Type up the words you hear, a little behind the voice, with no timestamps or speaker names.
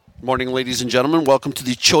Morning, ladies and gentlemen. Welcome to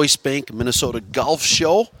the Choice Bank Minnesota Golf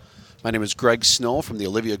Show. My name is Greg Snow from the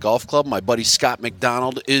Olivia Golf Club. My buddy Scott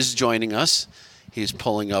McDonald is joining us. He's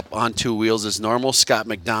pulling up on two wheels as normal. Scott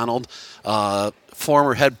McDonald,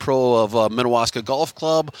 former head pro of Minnewaska Golf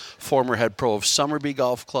Club, former head pro of Summerby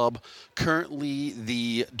Golf Club, currently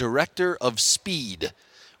the director of speed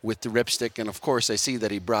with the Ripstick. And, of course, I see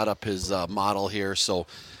that he brought up his model here, so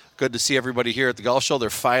good to see everybody here at the golf show.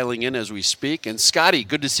 They're filing in as we speak. And, Scotty,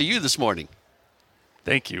 good to see you this morning.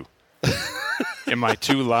 Thank you. Am I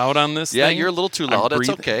too loud on this Yeah, thing? you're a little too loud. That's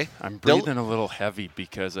okay. I'm breathing a little heavy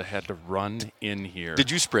because I had to run in here.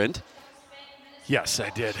 Did you sprint? Yes,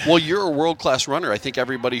 I did. Well, you're a world-class runner. I think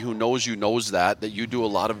everybody who knows you knows that you do a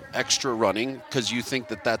lot of extra running because you think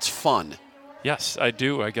that that's fun. Yes, I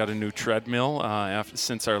do. I got a new treadmill.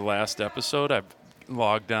 Since our last episode, I've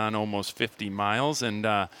logged on almost 50 miles, and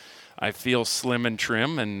I feel slim and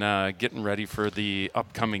trim and getting ready for the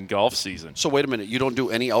upcoming golf season. So wait a minute. You don't do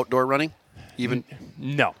any outdoor running? Even?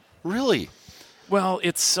 No. Really? Well,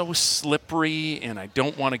 it's so slippery, and I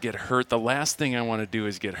don't want to get hurt. The last thing I want to do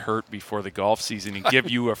is get hurt before the golf season and give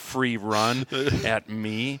you a free run at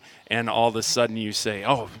me, and all of a sudden you say,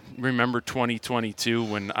 oh, remember 2022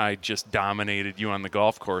 when I just dominated you on the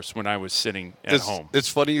golf course when I was sitting at home? It's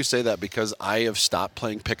funny you say that because I have stopped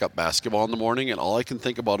playing pickup basketball in the morning, and all I can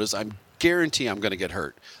think about is guarantee I'm going to get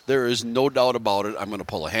hurt. There is no doubt about it. I'm going to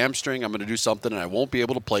pull a hamstring. I'm going to do something, and I won't be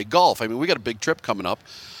able to play golf. I mean, we got a big trip coming up.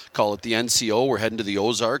 Call it the NCO. We're heading to the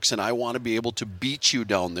Ozarks, and I want to be able to beat you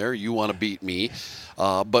down there. You want to beat me.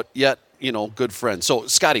 But yet, good friends. So,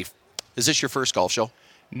 Scotty, is this your first golf show?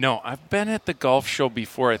 No, I've been at the golf show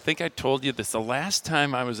before. I think I told you this. The last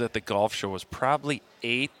time I was at the golf show was probably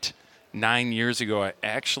 8-9 years ago. I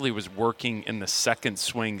actually was working in the second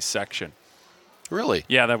swing section. Really?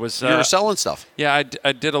 Yeah, that was. You were selling stuff. Yeah,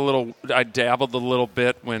 I did a little. I dabbled a little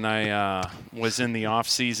bit when I was in the off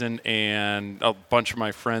season, and a bunch of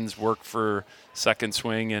my friends work for Second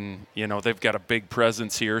Swing, and they've got a big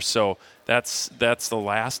presence here. So that's the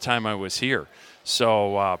last time I was here.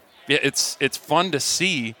 So it's fun to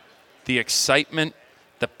see the excitement.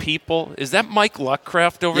 The people. Is that Mike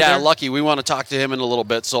Luckcraft over there? Yeah, Lucky. We want to talk to him in a little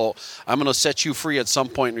bit. So I'm going to set you free at some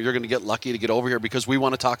point, and you're going to get Lucky to get over here because we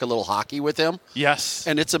want to talk a little hockey with him. Yes.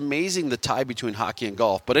 And it's amazing the tie between hockey and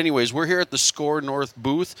golf. But anyways, we're here at the Score North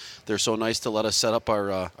booth. They're so nice to let us set up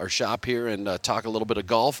our shop here and talk a little bit of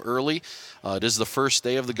golf early. It is the first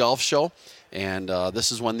day of the golf show, and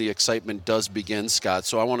this is when the excitement does begin, Scott.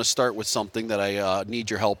 So I want to start with something that I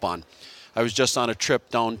need your help on. I was just on a trip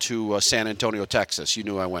down to San Antonio, Texas. You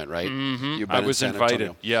knew I went, right? Mm-hmm. I was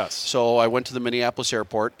invited, yes. So I went to the Minneapolis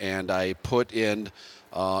airport, and I put in,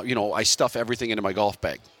 I stuff everything into my golf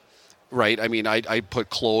bag, right? I mean, I put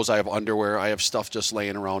clothes, I have underwear, I have stuff just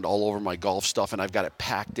laying around all over my golf stuff, and I've got it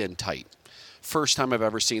packed in tight. First time I've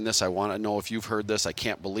ever seen this. I want to know if you've heard this. I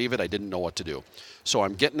can't believe it. I didn't know what to do. So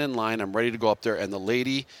I'm getting in line. I'm ready to go up there, and the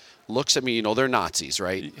lady looks at me. They're Nazis,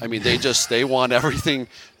 right? I mean, they want everything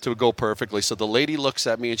to go perfectly. So the lady looks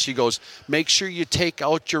at me and she goes, make sure you take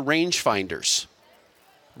out your rangefinders.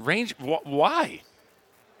 Why?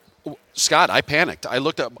 Scott, I panicked. I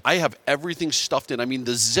looked up. I have everything stuffed in. I mean,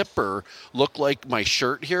 the zipper looked like my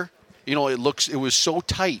shirt here. It was so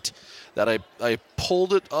tight that I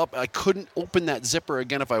pulled it up. I couldn't open that zipper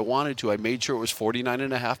again if I wanted to. I made sure it was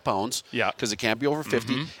 49.5 pounds. Yeah. Because it can't be over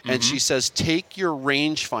 50. And she says, take your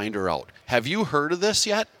rangefinder out. Have you heard of this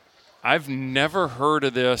yet? I've never heard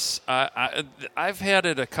of this. I've had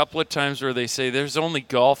it a couple of times where they say there's only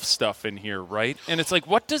golf stuff in here, right? And it's like,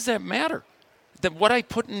 what does that matter? That what I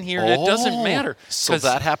put in here, it doesn't matter. So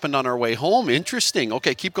that happened on our way home. Interesting.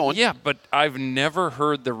 Okay, keep going. Yeah, but I've never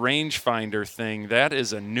heard the rangefinder thing. That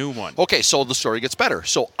is a new one. Okay, so the story gets better.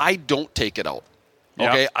 So I don't take it out.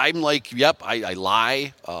 Okay, Yep. I'm like, yep, I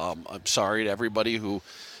lie. I'm sorry to everybody who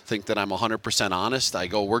think that I'm 100% honest. I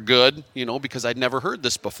go, we're good, because I'd never heard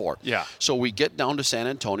this before. Yeah. So we get down to San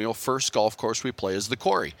Antonio. First golf course we play is the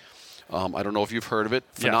Quarry. I don't know if you've heard of it.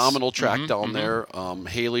 Phenomenal track down there.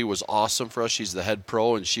 Haley was awesome for us. She's the head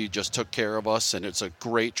pro, and she just took care of us, and it's a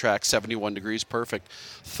great track, 71 degrees, perfect.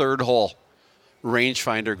 Third hole,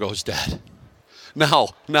 rangefinder goes dead. Now,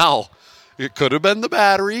 it could have been the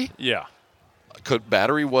battery. Yeah.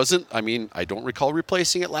 Battery wasn't, I don't recall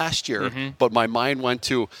replacing it last year, but my mind went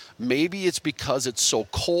to maybe it's because it's so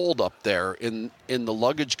cold up there in the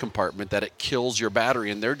luggage compartment that it kills your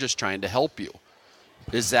battery, and they're just trying to help you.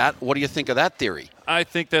 What do you think of that theory? I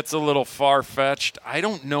think that's a little far-fetched. I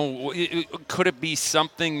don't know. Could it be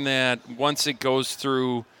something that once it goes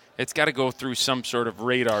through It's got to go through some sort of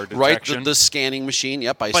radar Right, detection. the scanning machine.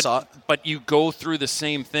 Yep, I saw it. But you go through the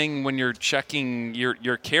same thing when you're checking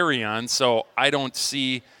your carry-on, so I don't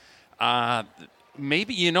see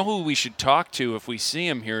maybe you know who we should talk to if we see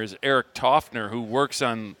him here is Eric Toffner, who works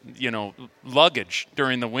on, luggage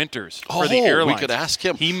during the winters for the airlines. We could ask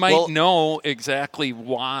him. He might know exactly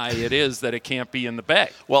why it is that it can't be in the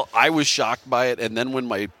bag. Well, I was shocked by it, and then when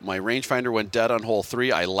my rangefinder went dead on hole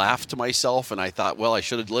 3, I laughed to myself, and I thought, well, I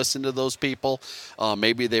should have listened to those people.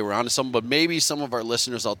 Maybe they were onto something, but maybe some of our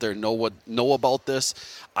listeners out there know about this.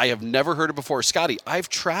 I have never heard it before. Scotty, I've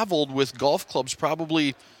traveled with golf clubs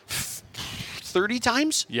probably 30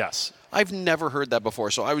 times? Yes. I've never heard that before,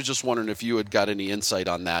 so I was just wondering if you had got any insight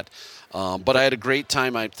on that. But I had a great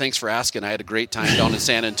time. Thanks for asking. I had a great time down in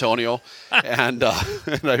San Antonio, and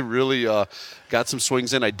I really got some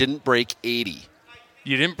swings in. I didn't break 80.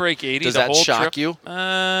 You didn't break 80 Does the that whole shock trip? you?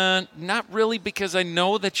 Not really, because I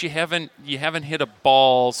know that you haven't hit a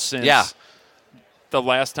ball since the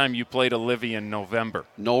last time you played Olivia in November.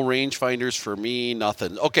 No rangefinders for me,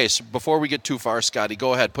 nothing. Okay, so before we get too far, Scotty,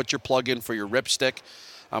 go ahead. Put your plug in for your ripstick.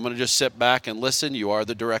 I'm going to just sit back and listen. You are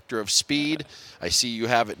the director of speed. I see you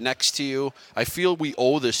have it next to you. I feel we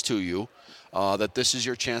owe this to you, that this is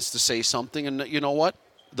your chance to say something. And you know what?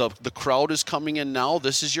 The crowd is coming in now.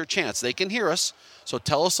 This is your chance. They can hear us. So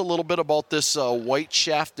tell us a little bit about this white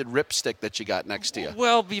shafted ripstick that you got next to you.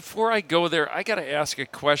 Well, before I go there, I got to ask a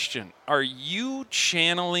question. Are you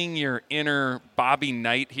channeling your inner Bobby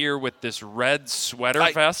Knight here with this red sweater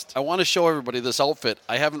vest? I want to show everybody this outfit.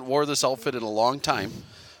 I haven't wore this outfit in a long time.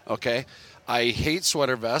 Okay. I hate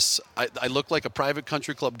sweater vests. I look like a private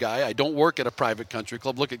country club guy. I don't work at a private country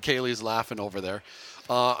club. Look at Kaylee's laughing over there.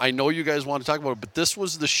 I know you guys want to talk about it, but this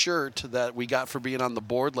was the shirt that we got for being on the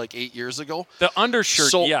board like 8 years ago. The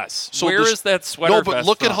undershirt, yes. So Where is that sweater vest? No, but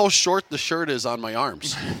look at how short the shirt is on my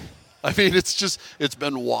arms. I mean, it's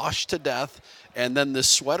been washed to death. And then this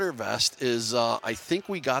sweater vest is, I think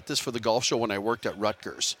we got this for the golf show when I worked at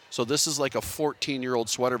Rutgers. So this is like a 14-year-old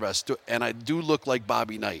sweater vest, and I do look like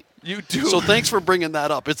Bobby Knight. You do. So thanks for bringing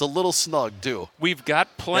that up. It's a little snug, too. We've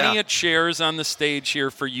got plenty of chairs on the stage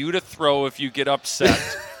here for you to throw if you get upset.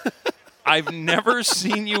 I've never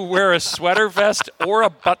seen you wear a sweater vest or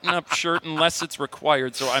a button-up shirt unless it's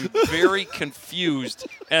required, so I'm very confused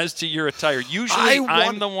as to your attire. Usually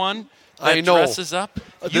I'm the one that dresses up.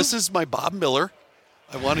 This is my Bob Miller.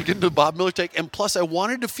 I want to get into the Bob Miller take, and plus I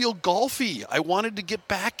wanted to feel golfy. I wanted to get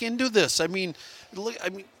back into this. I mean,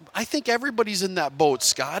 I think everybody's in that boat,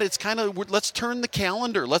 Scott. It's kind of, let's turn the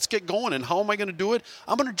calendar. Let's get going. And how am I going to do it?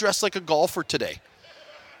 I'm going to dress like a golfer today.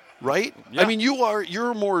 Right? Yeah. I mean,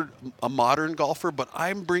 you're more a modern golfer, but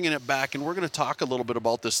I'm bringing it back, and we're going to talk a little bit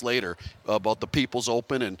about this later, about the People's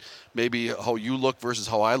Open and maybe how you look versus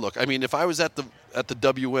how I look. I mean, if I was at the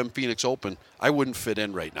WM Phoenix Open, I wouldn't fit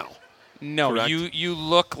in right now. No, correct? you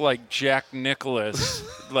look like Jack Nicklaus,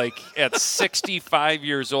 like at 65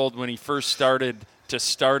 years old when he first started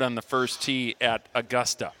on the first tee at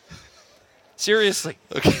Augusta. Seriously.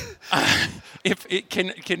 Okay. If it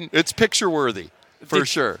can It's picture worthy. For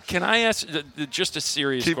sure. Can I ask just a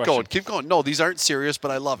serious Keep question? Keep going. No, these aren't serious,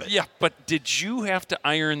 but I love it. Yeah, but did you have to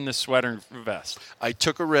iron the sweater vest? I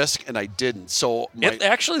took a risk, and I didn't. So it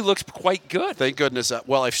actually looks quite good. Thank goodness.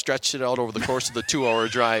 Well, I've stretched it out over the course of the 2-hour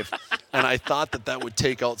drive, and I thought that would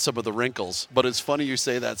take out some of the wrinkles. But it's funny you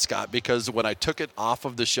say that, Scott, because when I took it off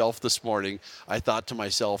of the shelf this morning, I thought to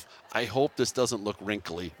myself, I hope this doesn't look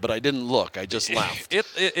wrinkly. But I didn't look. I just laughed.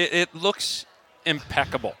 It looks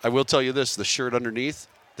impeccable. I will tell you this, the shirt underneath,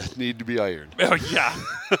 that need to be ironed. Oh, yeah.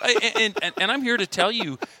 and I'm here to tell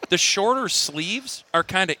you, the shorter sleeves are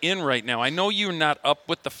kind of in right now. I know you're not up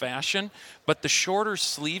with the fashion, but the shorter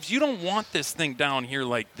sleeves, you don't want this thing down here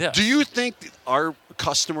like this. Do you think our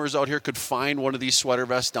customers out here could find one of these sweater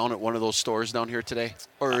vests down at one of those stores down here today?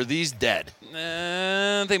 Or are these dead?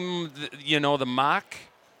 The mock,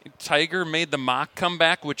 Tiger made the mock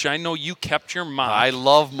comeback, which I know you kept your mock. I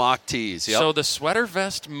love mock tees. Yep. So the sweater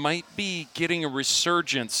vest might be getting a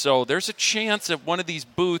resurgence. So there's a chance at one of these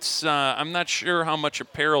booths. I'm not sure how much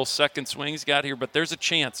apparel Second Swing's got here, but there's a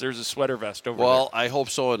chance there's a sweater vest over there. Well, I hope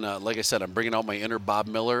so. And like I said, I'm bringing out my inner Bob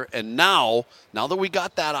Miller. And now that we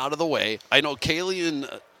got that out of the way, I know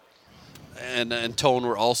Kaylee and Tone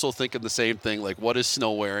were also thinking the same thing, like, what is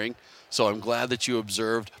Snow wearing? So I'm glad that you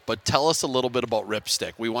observed. But tell us a little bit about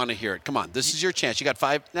Ripstick. We want to hear it. Come on. This is your chance. You got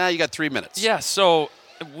 3 minutes. Yeah, so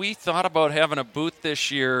we thought about having a booth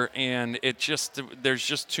this year, and there's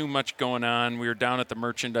just too much going on. We were down at the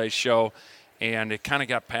merchandise show, and it kind of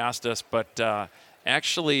got past us. But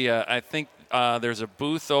actually, I think there's a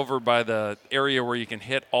booth over by the area where you can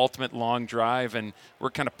hit Ultimate Long Drive, and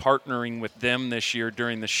we're kind of partnering with them this year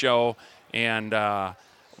during the show, and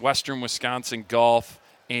Western Wisconsin Golf.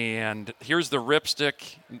 And here's the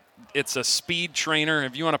Ripstick. It's a speed trainer.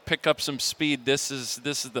 If you want to pick up some speed, this is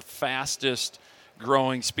the fastest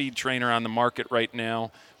growing speed trainer on the market right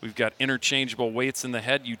now. We've got interchangeable weights in the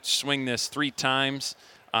head. You swing this 3 times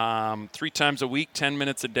a week, 10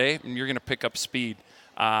 minutes a day, and you're going to pick up speed.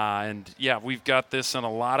 We've got this in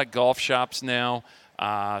a lot of golf shops now.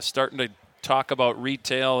 Starting to talk about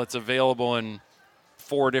retail. It's available in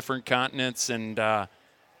 4 different continents, and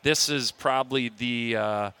this is probably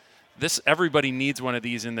everybody needs one of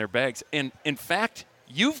these in their bags. And in fact,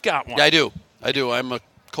 you've got one. Yeah, I do. I'm a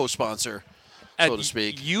co-sponsor, so to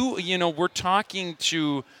speak. We're talking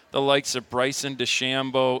to the likes of Bryson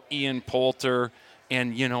DeChambeau, Ian Poulter,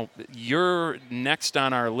 and, you're next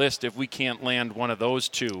on our list if we can't land one of those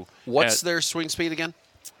two. What's their swing speed again?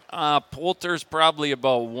 Poulter's probably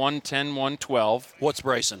about 110, 112. What's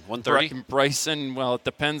Bryson, 130? Bryson, well, it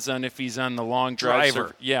depends on if he's on the long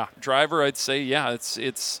drive. Driver, I'd say,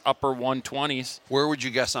 it's upper 120s. Where would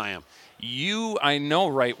you guess I am? I know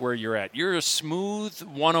right where you're at. You're a smooth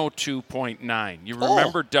 102.9. You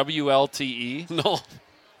remember WLTE? No.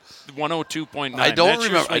 102.9. I don't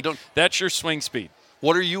remember. That's your swing speed.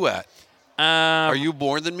 What are you at? Are you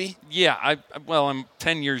more than me? Yeah, I'm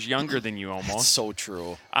 10 years younger than you almost. That's so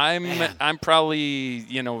true. I'm probably,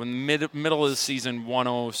 in the middle of the season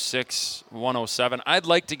 106, 107. I'd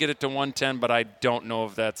like to get it to 110, but I don't know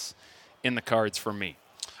if that's in the cards for me.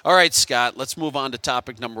 All right, Scott, let's move on to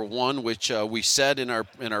topic number 1, which we said in our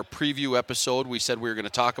preview episode, we said we were going to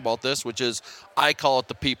talk about this, which is I call it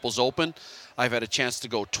the People's Open. I've had a chance to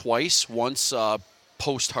go twice, once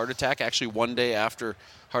post-heart attack, actually one day after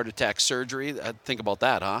heart attack surgery. Think about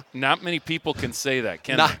that, huh? Not many people can say that,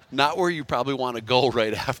 can they? Not where you probably want to go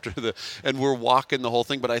right after and we're walking the whole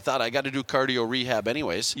thing, but I thought I got to do cardio rehab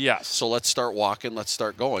anyways. Yes. So let's start walking, let's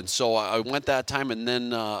start going. So I went that time, and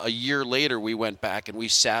then a year later we went back and we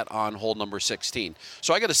sat on hole number 16.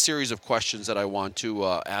 So I got a series of questions that I want to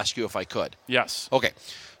ask you if I could. Yes. Okay.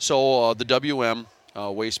 So the WM,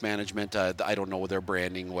 Waste Management, I don't know their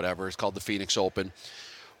branding, whatever, it's called the Phoenix Open.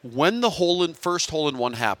 When the first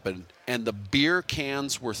hole-in-one happened and the beer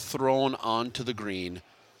cans were thrown onto the green,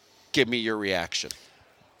 give me your reaction.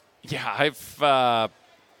 Yeah,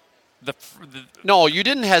 No, you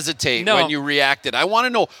didn't hesitate when you reacted. I want to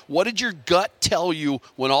know, what did your gut tell you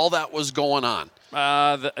when all that was going on?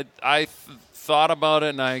 I thought about it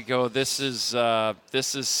and I go, this is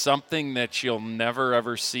something that you'll never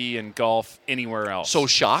ever see in golf anywhere else. So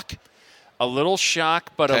shock? A little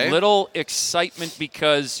shock, but a little excitement,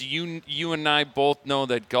 because you and I both know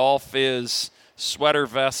that golf is sweater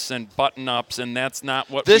vests and button-ups, and that's not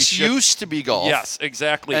what this used to be golf. Yes,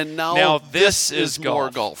 exactly. And now this is golf. more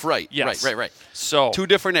golf. Right, yes. right. So 2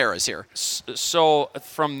 different eras here. So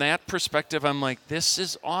from that perspective, I'm like, this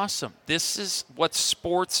is awesome. This is what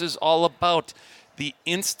sports is all about. The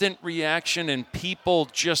instant reaction and people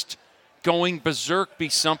just going berserk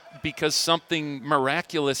because something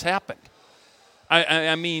miraculous happened.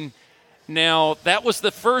 I mean, now that was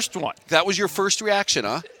the first one. That was your first reaction,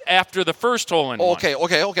 huh? After the first hole-in-one.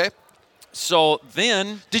 Okay. So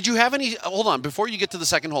then, did you have any? Hold on, before you get to the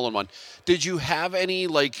second hole-in-one, did you have any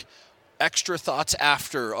extra thoughts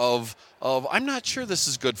after of I'm not sure this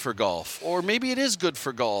is good for golf, or maybe it is good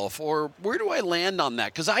for golf, or where do I land on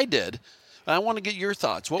that? Because I did. I want to get your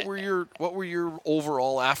thoughts. What were your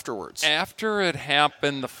overall afterwards? After it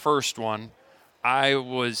happened, the first one,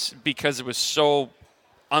 because it was so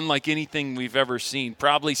unlike anything we've ever seen,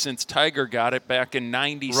 probably since Tiger got it back in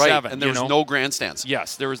 97. Right, and there was no grandstands.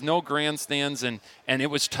 Yes, there was no grandstands, and it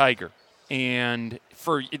was Tiger. And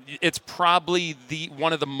it's probably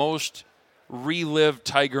one of the most relived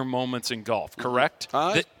Tiger moments in golf, correct?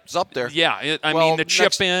 It's up there. Yeah, I mean the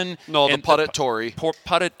chip in. No, the putt-it Torrey.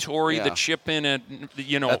 Putt-it Torrey, the chip in at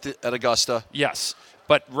Augusta. Yes,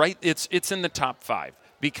 but it's in the top 5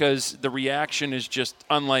 because the reaction is just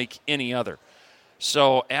unlike any other.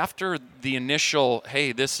 So after the initial,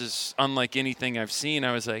 hey, this is unlike anything I've seen,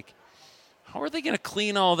 I was like, how are they going to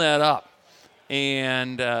clean all that up?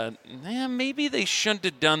 And maybe they shouldn't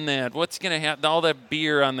have done that. What's going to happen? All that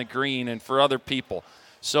beer on the green and for other people.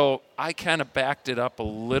 So I kind of backed it up a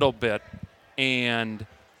little bit and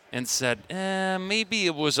said, maybe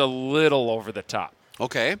it was a little over the top.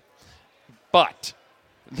 Okay. But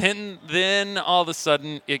then all of a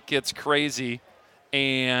sudden it gets crazy,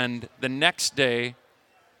 and the next day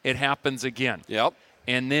it happens again. Yep.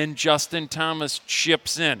 And then Justin Thomas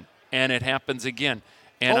chips in, and it happens again.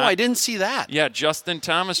 And I didn't see that. Yeah, Justin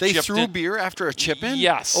Thomas They chipped threw in. beer after a chip in?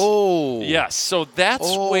 Yes. Oh. Yes. So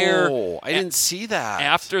that's where I didn't see that.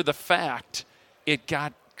 after the fact, it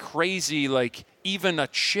got crazy. Like even a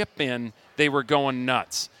chip in, they were going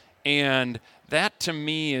nuts. And that to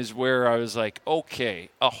me is where I was like, okay,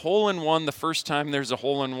 a hole-in-one, the first time there's a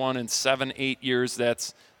hole-in-one in 7-8 years,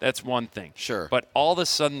 that's one thing. Sure. But all of a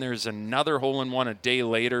sudden there's another hole-in-one a day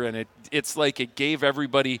later, and it's like it gave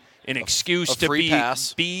everybody an excuse to free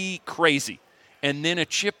pass. be crazy. And then a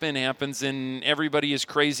chip-in happens, and everybody is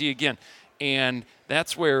crazy again. And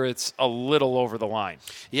that's where it's a little over the line.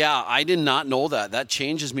 Yeah, I did not know that. That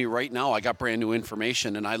changes me right now. I got brand new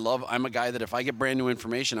information, and I'm a guy that if I get brand new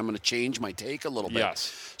information, I'm going to change my take a little bit.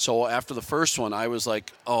 Yes. So after the first one, I was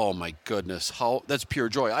like, oh my goodness, that's pure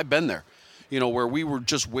joy. I've been there. Where we were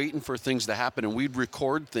just waiting for things to happen, and we'd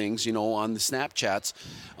record things, on the Snapchats,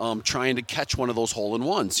 trying to catch one of those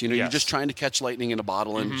hole-in-ones. You're just trying to catch lightning in a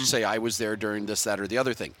bottle and say, I was there during this, that, or the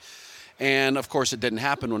other thing. And, of course, it didn't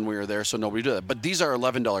happen when we were there, so nobody did it. But these are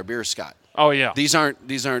 $11 beers, Scott. Oh, yeah. These aren't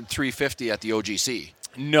 $3.50 at the OGC.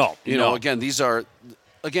 No. Again, these are...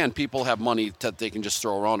 Again, people have money that they can just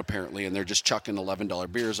throw around, apparently, and they're just chucking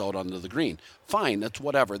 $11 beers out onto the green. Fine, that's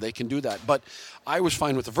whatever. They can do that. But I was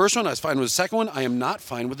fine with the first one. I was fine with the second one. I am not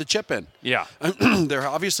fine with the chip-in. Yeah. There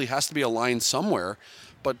obviously has to be a line somewhere,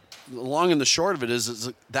 but the long and the short of it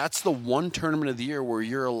is that's the one tournament of the year where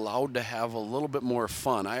you're allowed to have a little bit more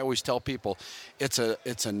fun. I always tell people it's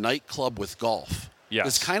a nightclub with golf. Yes.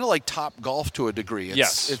 It's kind of like Top Golf to a degree.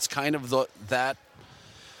 It's kind of that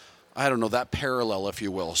parallel, if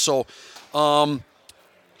you will. So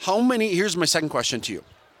here's my second question to you.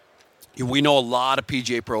 We know a lot of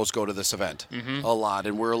PGA pros go to this event, a lot,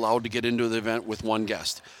 and we're allowed to get into the event with one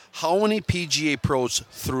guest. How many PGA pros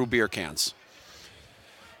threw beer cans?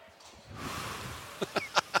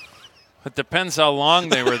 It depends how long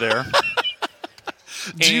they were there.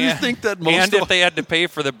 Do you think that and if they had to pay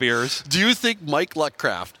for the beers. Do you think Mike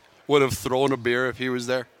Luckcraft would have thrown a beer if he was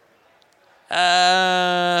there?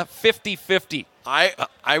 50-50.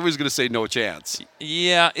 I was going to say no chance.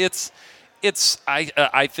 Yeah,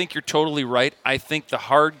 I think you're totally right. I think the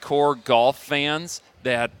hardcore golf fans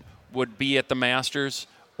that would be at the Masters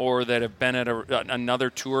or that have been at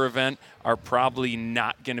another tour event are probably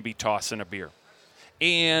not going to be tossing a beer.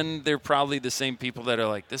 And they're probably the same people that are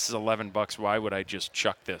like, this is $11. Why would I just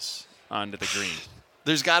chuck this onto the green?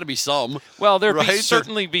 There's got to be some. Well, there'd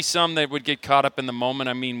certainly be some that would get caught up in the moment.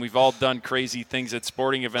 I mean, we've all done crazy things at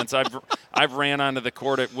sporting events. I've ran onto the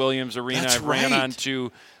court at Williams Arena. That's I've ran onto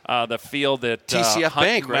the field at TCF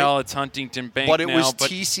Bank, right? Well, it's Huntington Bank but it now. Was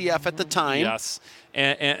TCF at the time. Yes,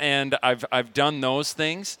 and I've done those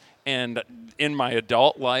things, and in my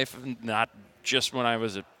adult life, not just when I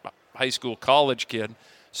was a high school, college kid.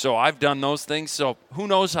 So I've done those things. So who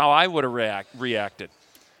knows how I would have reacted,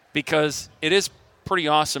 because it is pretty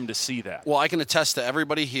awesome to see that. Well, I can attest to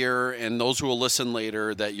everybody here and those who will listen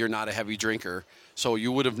later that you're not a heavy drinker. So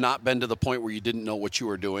you would have not been to the point where you didn't know what you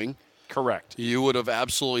were doing. Correct. You would have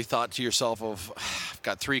absolutely thought to yourself I've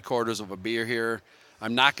got 3/4 of a beer here.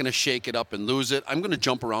 I'm not going to shake it up and lose it. I'm going to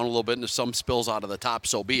jump around a little bit, and if some spills out of the top,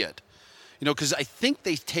 so be it. Because I think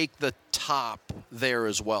they take the top there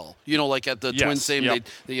as well. Like at the Twin Stadium,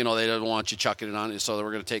 they don't want you chucking it on, so they were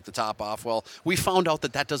going to take the top off. Well, we found out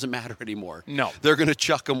that doesn't matter anymore. No. They're going to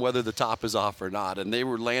chuck them whether the top is off or not, and they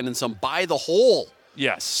were landing some by the hole.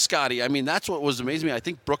 Yes. Scotty, I mean, that's what was amazing me. I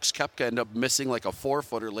think Brooks Koepka ended up missing like a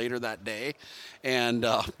 4-footer later that day, and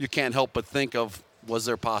you can't help but think of, was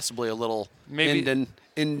there possibly a little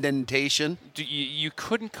indentation? You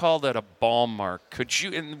couldn't call that a ball mark, could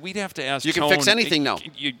you? And we'd have to ask You Tone, can fix anything now.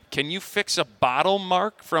 Can you fix a bottle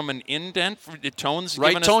mark from an indent? Tone's right,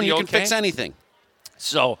 giving us Tone, the you okay? can fix anything.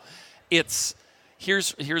 So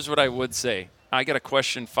here's what I would say. I got a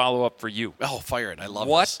question follow-up for you. Oh, fire it. I love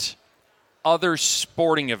this. What other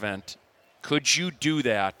sporting event could you do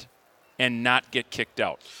that and not get kicked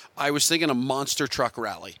out? I was thinking a monster truck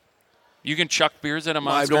rally. You can chuck beers at a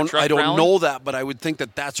monster truck rally? I don't know that, but I would think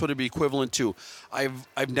that that's what it'd be equivalent to.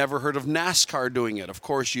 I've never heard of NASCAR doing it. Of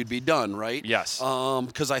course, you'd be done, right? Yes.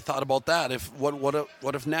 Because I thought about that.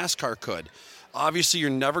 What if NASCAR could? Obviously,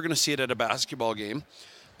 you're never going to see it at a basketball game.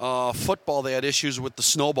 Football, they had issues with the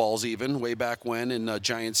snowballs even way back when in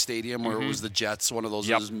Giant Stadium, where it was the Jets, one of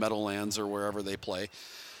those Meadowlands or wherever they play.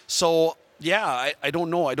 So, yeah, I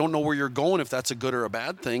don't know. I don't know where you're going, if that's a good or a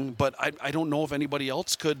bad thing, but I don't know if anybody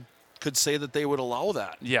else could say that they would allow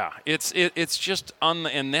that. Yeah, it's just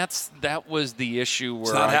and that was the issue where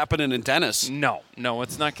it's not happening in tennis. No,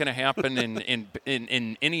 it's not going to happen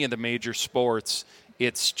in any of the major sports.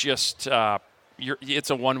 It's just it's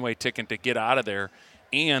a one-way ticket to get out of there.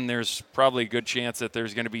 and there's probably a good chance that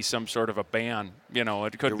there's going to be some sort of a ban.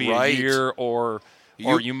 It could be right. a year or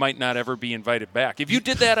you might not ever be invited back. If you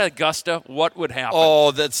did that at Augusta, what would happen? Oh,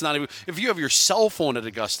 that's not even. If you have your cell phone at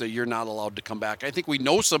Augusta, you're not allowed to come back. I think we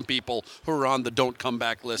know some people who are on the don't come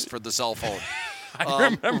back list for the cell phone. I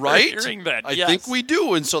remember hearing that. I think we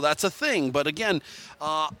do, and so that's a thing. But again,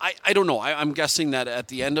 I don't know. I'm guessing that at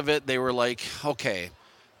the end of it, they were like, okay,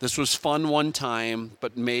 this was fun one time,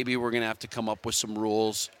 but maybe we're going to have to come up with some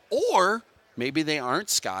rules. Or maybe they aren't,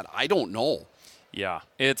 Scott. I don't know. Yeah,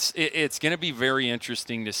 it's going to be very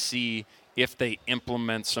interesting to see if they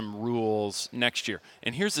implement some rules next year.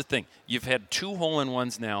 And here's the thing. You've had 2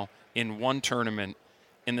 hole-in-ones now in one tournament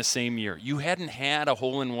in the same year. You hadn't had a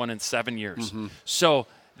hole-in-one in 7 years. Mm-hmm. So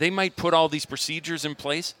they might put all these procedures in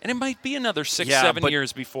place, and it might be another 6-7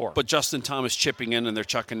 years before. But Justin Thomas chipping in, and they're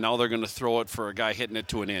chucking. Now they're going to throw it for a guy hitting it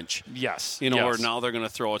to an inch. Yes. Or now they're going to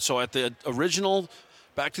throw it. So at the original –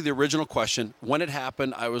 back to the original question, when it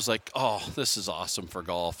happened, I was like, oh, this is awesome for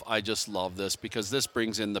golf. I just love this because this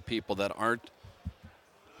brings in the people that aren't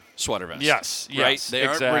sweater vests. Yes, right? They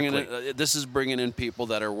exactly. aren't bringing in, this is bringing in people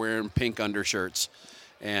that are wearing pink undershirts,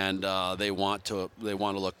 and they want to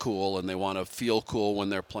look cool, and they want to feel cool when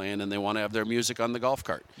they're playing, and they want to have their music on the golf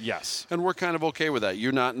cart. Yes. And we're kind of okay with that.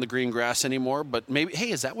 You're not in the green grass anymore, but maybe,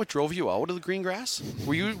 hey, is that what drove you out of the green grass?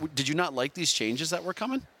 Did you not like these changes that were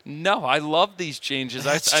coming? No, I love these changes.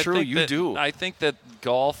 That's true. You do. I think that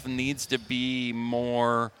golf needs to be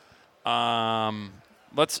more.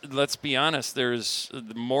 Let's be honest. There's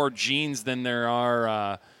more jeans than there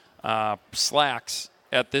are slacks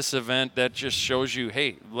at this event. That just shows you,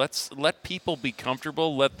 hey, let's let people be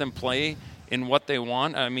comfortable. Let them play in what they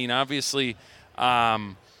want. I mean, obviously,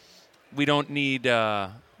 we don't need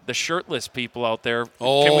the shirtless people out there.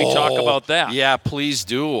 Can we talk about that? Yeah, please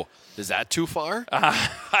do. Is that too far?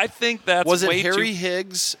 I think that's was it way Harry too...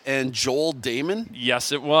 Higgs and Joel Damon?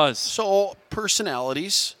 Yes, it was. So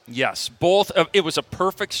personalities. Yes, both. It was a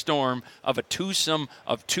perfect storm of a twosome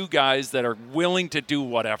of 2 guys that are willing to do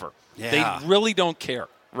whatever. Yeah. They really don't care,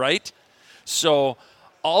 right? So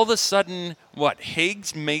all of a sudden,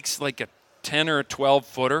 Higgs makes like a 10 or a 12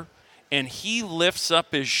 footer, and he lifts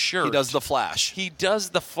up his shirt. He does the flash. He does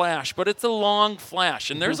the flash, but it's a long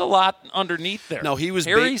flash, and there's a lot underneath there. No,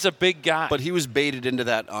 Harry's a big guy. But he was baited into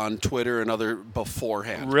that on Twitter and other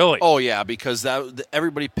beforehand. Really? Oh, yeah, because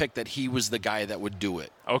everybody picked that he was the guy that would do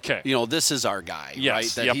it. Okay. This is our guy,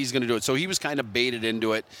 Yes, right? That he's going to do it. So he was kind of baited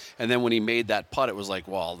into it, and then when he made that putt, it was like,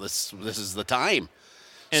 well, this is the time.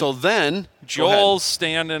 And so then Joel's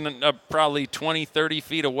standing probably 20, 30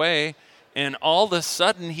 feet away, and all of a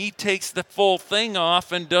sudden he takes the full thing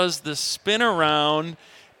off and does the spin around,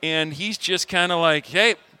 and he's just kind of like,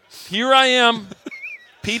 hey, here I am.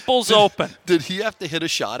 People's open. Did he have to hit a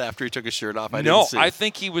shot after he took his shirt off? Didn't see. I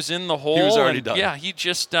think he was in the hole. He was already done. Yeah, he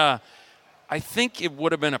just I think it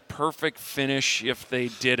would have been a perfect finish if they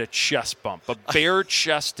did a chest bump, a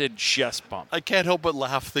bare-chested chest bump. I can't help but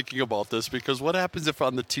laugh thinking about this because what happens if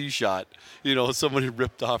on the tee shot, somebody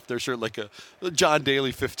ripped off their shirt like a John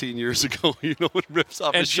Daly 15 years ago, rips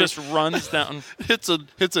off and his shirt. just runs down. hits a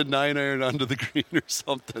 9-iron onto the green or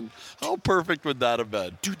something. How perfect would that have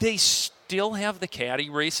been? Do they still have the caddy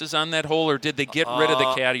races on that hole, or did they get rid of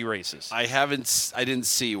the caddy races? I didn't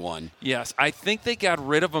see one. Yes, I think they got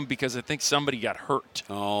rid of them because I think somebody got hurt.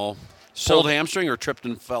 Oh. So, pulled hamstring or tripped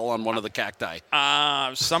and fell on one of the cacti?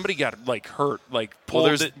 Somebody got hurt,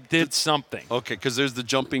 did something. Okay, because there's the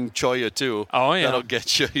jumping cholla too. Oh yeah, that'll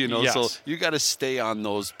get you. Yes. So you got to stay on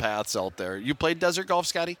those paths out there. You played desert golf,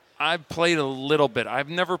 Scotty? I've played a little bit. I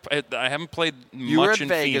haven't played you much were at in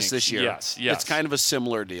Vegas Phoenix. this year. Yes. It's kind of a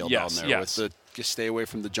similar deal down there with the stay away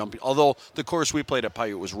from the jumping. Although the course we played at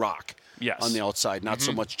Paiute was rock. Yes. On the outside, not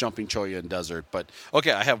so much jumping cholla in desert. But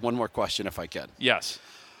okay, I have one more question if I can. Yes.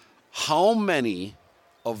 How many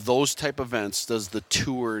of those type events does the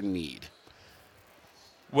tour need?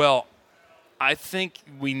 Well, I think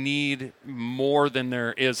we need more than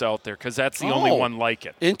there is out there because that's the only one like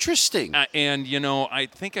it. Interesting. And I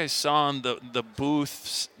think I saw on the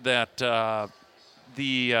booths that the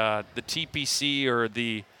TPC or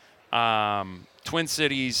the Twin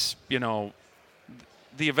Cities, the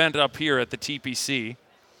event up here at the TPC,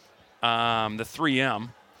 the 3M,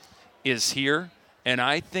 is here. And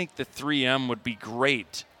I think the 3M would be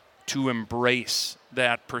great to embrace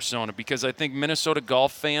that persona because I think Minnesota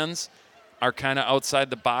golf fans are kind of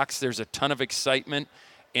outside the box. There's a ton of excitement,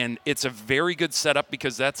 and it's a very good setup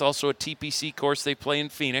because that's also a TPC course they play in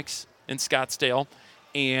Phoenix, in Scottsdale,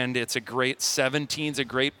 and it's a great 17's a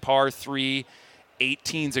great par 3,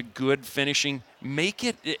 18's a good finishing. Make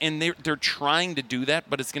it, and they're trying to do that,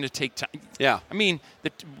 but it's going to take time. Yeah. I mean,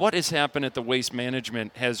 what has happened at the Waste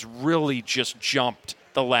Management has really just jumped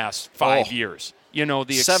the last 5 years. You know,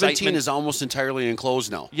 the 17 excitement is almost entirely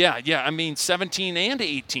enclosed now. Yeah. I mean, 17 and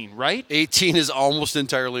 18, right? 18 is almost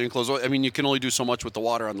entirely enclosed. I mean, you can only do so much with the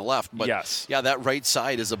water on the left. But yes. Yeah, that right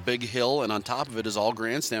side is a big hill, and on top of it is all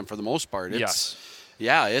grandstand for the most part. Yes.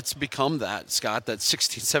 Yeah, it's become that, Scott, that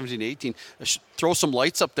 16, 17, 18. Throw some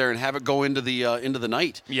lights up there and have it go into the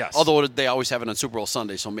night. Yes. Although they always have it on Super Bowl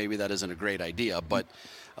Sunday, so maybe that isn't a great idea. But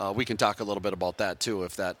we can talk a little bit about that, too,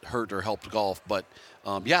 if that hurt or helped golf. But,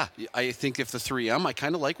 yeah, I think if the 3M, I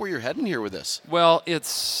kind of like where you're heading here with this. Well,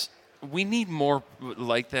 we need more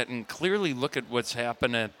like that. And clearly look at what's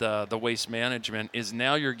happened at the Waste Management is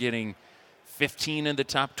now you're getting 15 in the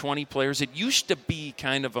top 20 players. It used to be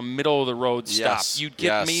kind of a middle-of-the-road stop. Yes, You'd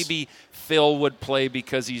get maybe Phil would play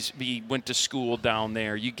because he went to school down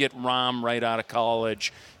there. You get Rahm right out of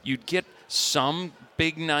college. You'd get some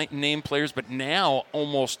big name players, but now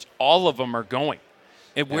almost all of them are going,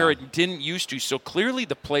 and where it didn't used to. So clearly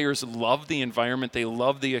the players love the environment. They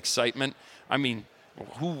love the excitement. I mean,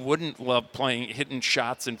 who wouldn't love hitting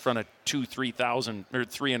shots in front of 3,000 or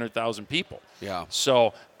 300,000 people? Yeah.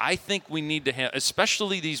 So I think we need to have,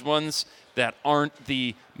 especially these ones that aren't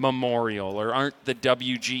the Memorial or aren't the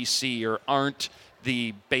WGC or aren't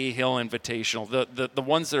the Bay Hill Invitational, the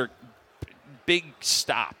ones that are big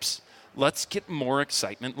stops. Let's get more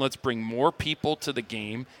excitement. Let's bring more people to the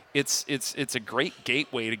game. It's a great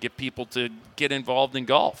gateway to get people to get involved in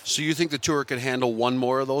golf. So you think the tour could handle one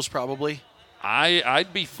more of those probably?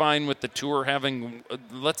 I'd be fine with the tour having,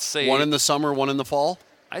 let's say, one in the summer, one in the fall?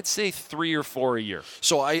 I'd say 3 or 4 a year.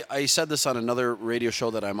 So I said this on another radio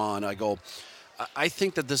show that I'm on. I go, I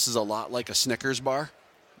think that this is a lot like a Snickers bar.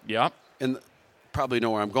 Yeah. And probably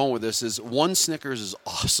know where I'm going with this is 1 Snickers is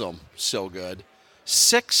awesome, so good.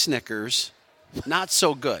 6 Snickers, not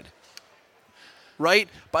so good. Right?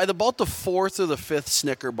 By about the 4th or the 5th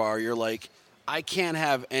Snicker bar, you're like, I can't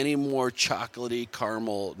have any more chocolatey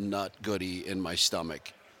caramel nut goodie in my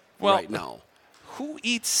stomach right now. Who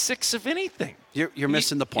eats 6 of anything? You're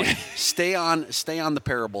missing the point. Stay on the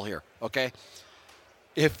parable here, okay?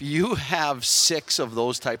 If you have 6 of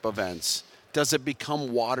those type events, does it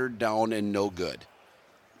become watered down and no good?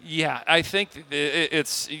 Yeah, I think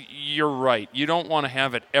you're right. You don't want to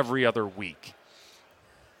have it every other week.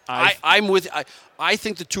 I'm with. I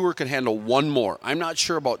think the tour could handle 1 more. I'm not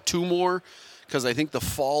sure about 2 more because I think the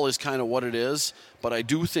fall is kind of what it is. But I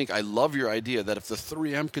do think I love your idea that if the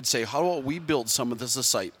 3M could say, how about we build some of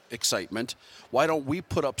this excitement? Why don't we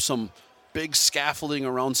put up some big scaffolding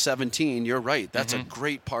around 17? You're right. That's a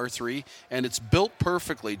great par 3, and it's built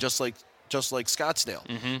perfectly, just like Scottsdale.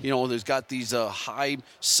 You know, there's got these high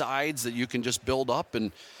sides that you can just build up,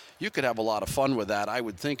 and you could have a lot of fun with that, I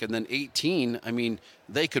would think. And then 18, I mean,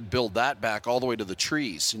 they could build that back all the way to the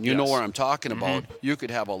trees. And you know where I'm talking about. You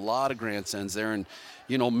could have a lot of grandstands there. And,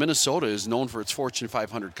 you know, Minnesota is known for its Fortune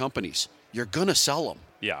 500 companies. You're going to sell them.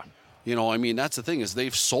 Yeah. You know, I mean, that's the thing is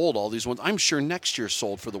they've sold all these ones. I'm sure next year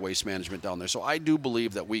sold for the Waste Management down there. So I do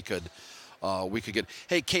believe that we could get.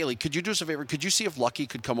 Hey, Kaylee, could you do us a favor? Could you see if Lucky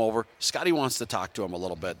could come over? Scotty wants to talk to him a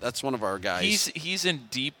little bit. That's one of our guys. He's in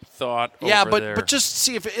deep thought. Yeah, over there. but just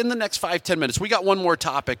see if in the next 5-10 minutes we got one more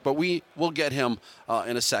topic, but we'll get him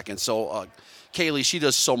in a second. So. Kaylee, she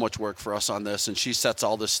does so much work for us on this, and she sets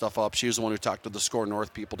all this stuff up. She was the one who talked to the Score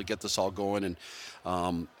North people to get this all going,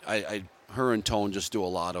 and her and Tone just do a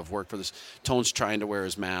lot of work for this. Tone's trying to wear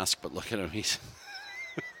his mask, but look at him. He's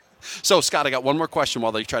So, Scott, I got one more question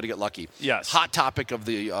while they try to get Lucky. Yes. Hot topic of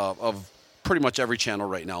the of pretty much every channel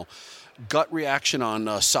right now. Gut reaction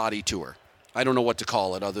on Saudi Tour. I don't know what to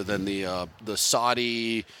call it other than the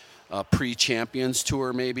Saudi pre-champions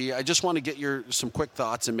tour, maybe. I just want to get some quick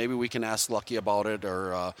thoughts, and maybe we can ask Lucky about it,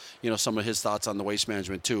 or some of his thoughts on the Waste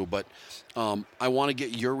Management too. But I want to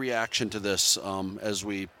get your reaction to this as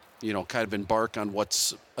we kind of embark on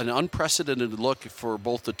what's an unprecedented look for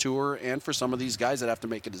both the tour and for some of these guys that have to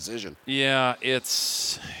make a decision. Yeah,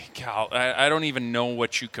 I don't even know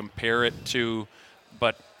what you compare it to,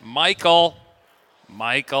 but Michael.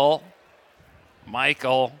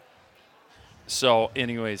 So,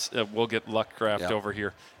 anyways, we'll get Luckcraft over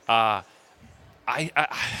here.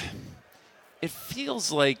 It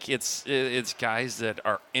feels like it's guys that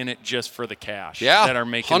are in it just for the cash. Yeah, that are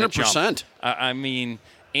making 100%. the jump. I mean,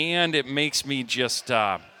 and it makes me just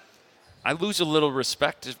I lose a little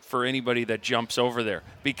respect for anybody that jumps over there,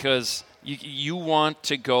 because you want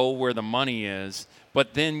to go where the money is,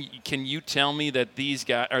 but then can you tell me that these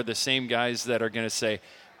guys are the same guys that are going to say,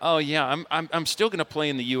 oh yeah, I'm still going to play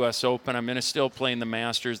in the U.S. Open. I'm going to still play in the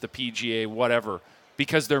Masters, the PGA, whatever,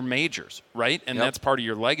 because they're majors, right? And that's part of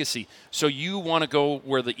your legacy. So you want to go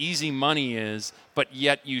where the easy money is, but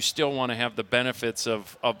yet you still want to have the benefits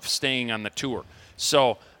of staying on the tour.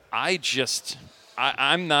 So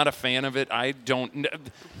I'm not a fan of it. I don't,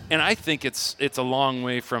 and I think it's a long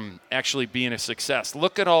way from actually being a success.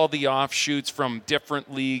 Look at all the offshoots from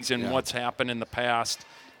different leagues and what's happened in the past.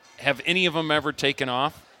 Have any of them ever taken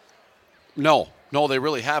off? No, they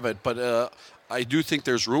really haven't. But I do think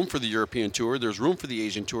there's room for the European Tour. There's room for the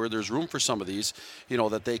Asian Tour. There's room for some of these,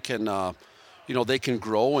 that they can, they can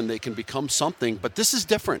grow and they can become something. But this is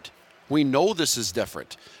different. We know this is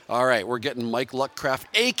different. All right, we're getting Mike Luckcraft,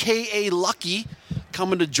 a.k.a. Lucky,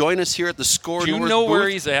 coming to join us here at the Score. Do you know where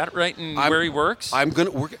he's at, right, and where he works?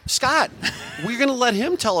 Scott, we're going to let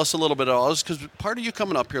him tell us a little bit about us, because part of you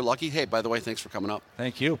coming up here, Lucky. Hey, by the way, thanks for coming up.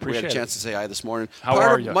 Thank you. Appreciate it. We had a chance to say hi this morning. How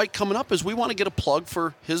are you? Part of Mike coming up is we want to get a plug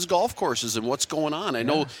for his golf courses and what's going on. I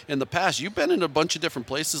know in the past you've been in a bunch of different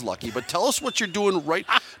places, Lucky, but tell us what you're doing right.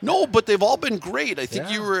 No, but they've all been great. I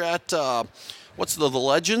think you were at what's the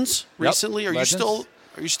Legends recently? Are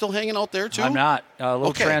you still hanging out there too? I'm not. A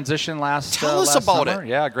little transition last Tell us about summer. it.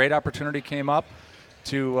 Yeah, great opportunity came up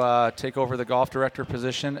to take over the golf director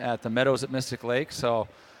position at the Meadows at Mystic Lake. So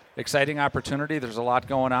exciting opportunity. There's a lot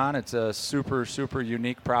going on. It's a super, super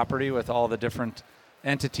unique property with all the different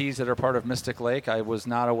entities that are part of Mystic Lake. I was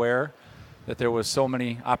not aware that there was so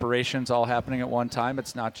many operations all happening at one time.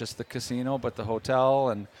 It's not just the casino, but the hotel,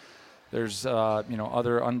 and there's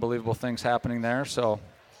other unbelievable things happening there. So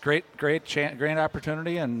great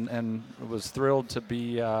opportunity, and was thrilled to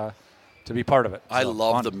be part of it. I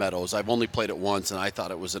love the Meadows. I've only played it once, and I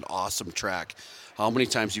thought it was an awesome track. How many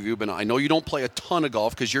times have you been? I know you don't play a ton of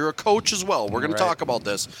golf because you're a coach as well. We're going to talk about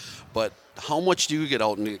this, but how much do you get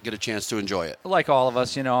out and get a chance to enjoy it? Like all of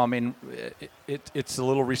us, it's a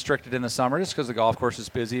little restricted in the summer just because the golf course is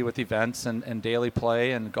busy with events and daily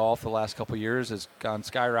play, and golf the last couple of years has gone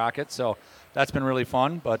skyrocket. So that's been really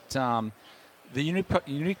fun. But the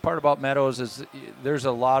unique part about Meadows is there's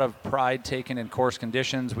a lot of pride taken in course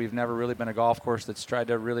conditions. We've never really been a golf course that's tried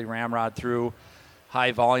to really ramrod through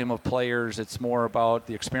high volume of players. It's more about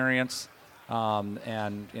the experience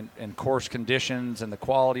and course conditions and the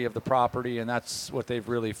quality of the property, and that's what they've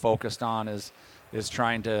really focused on is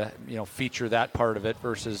trying to feature that part of it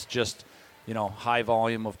versus just high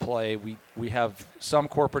volume of play. We have some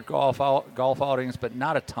corporate golf outings, but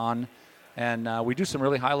not a ton. And we do some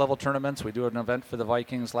really high-level tournaments. We do an event for the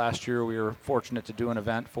Vikings last year. We were fortunate to do an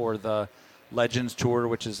event for the Legends Tour,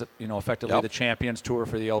 which is effectively the Champions Tour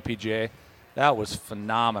for the LPGA. That was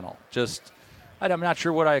phenomenal. I'm not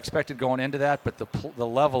sure what I expected going into that, but the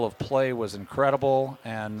level of play was incredible,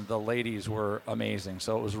 and the ladies were amazing.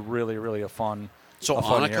 So it was really, really a fun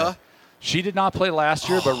Annika? Year. She did not play last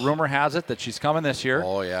year, but rumor has it that she's coming this year.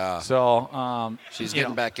 Oh, yeah. So she's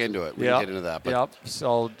getting back into it. We can get into that. But.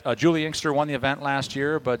 So Julie Inkster won the event last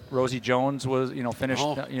year, but Rosie Jones was, finished,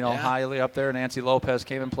 highly up there. Nancy Lopez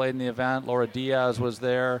came and played in the event. Laura Diaz was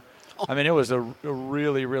there. I mean, it was a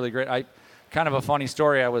really, really great. Kind of a funny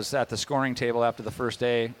story. I was at the scoring table after the first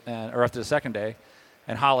day, or after the second day,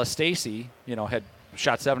 and Hollis Stacy, had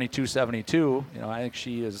shot 72-72. I think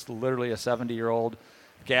she is literally a 70-year-old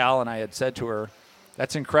gal, and I had said to her,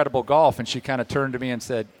 "That's incredible golf," and she kind of turned to me and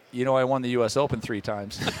said, "I won the U.S. Open 3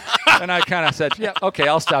 times." And I kind of said, "Yeah, okay,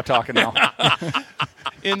 I'll stop talking now."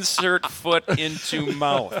 Insert foot into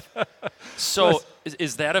mouth. So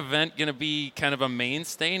is that event going to be kind of a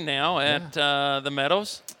mainstay now at the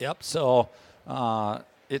Meadows? Yep. So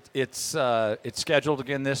it's scheduled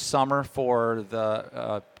again this summer for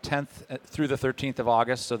the 10th through the 13th of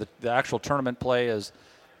August. So the actual tournament play is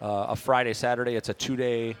a Friday, Saturday. It's a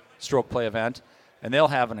 2-day stroke play event, and they'll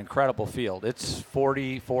have an incredible field. It's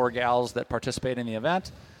 44 gals that participate in the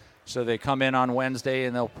event. So they come in on Wednesday,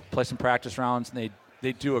 and they'll play some practice rounds, and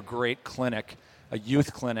they do a great clinic, a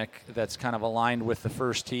youth clinic that's kind of aligned with the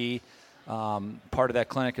First Tee. Part of that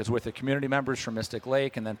clinic is with the community members from Mystic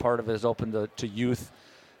Lake, and then part of it is open to youth.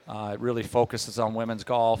 It really focuses on women's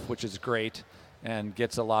golf, which is great, and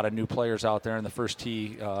gets a lot of new players out there, and the First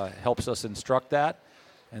Tee helps us instruct that.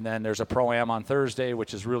 And then there's a Pro-Am on Thursday,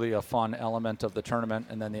 which is really a fun element of the tournament,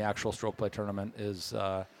 and then the actual stroke play tournament is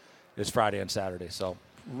Friday and Saturday. So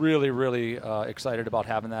really, really excited about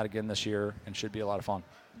having that again this year, and should be a lot of fun.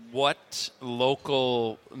 What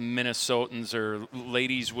local Minnesotans or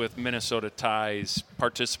ladies with Minnesota ties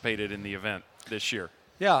participated in the event this year?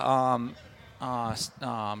 Yeah,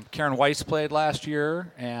 Karen Weiss played last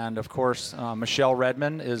year, and of course Michelle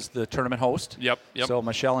Redmond is the tournament host. Yep. So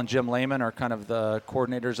Michelle and Jim Lehman are kind of the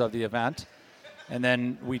coordinators of the event. And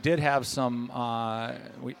then we did have some.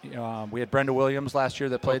 We had Brenda Williams last year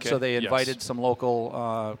that played, Okay, so they yes. invited some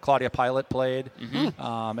local. Claudia Pilot played,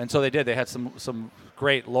 and so they did. They had some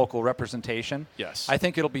great local representation. Yes. I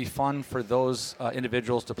think it'll be fun for those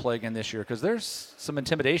individuals to play again this year because there's some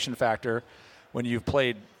intimidation factor when you've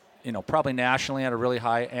played, probably nationally at a really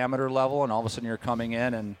high amateur level, and all of a sudden you're coming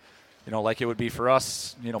in and. Like it would be for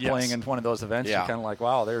us, Yes. playing in one of those events, Yeah. you're kind of like,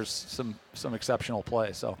 wow, there's some exceptional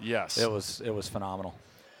play. So Yes. it was phenomenal.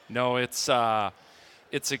 No, it's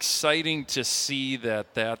exciting to see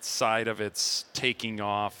that side of it's taking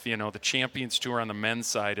off. The Champions Tour on the men's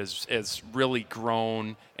side has really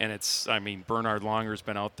grown, and Bernard Longer's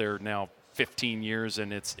been out there now 15 years,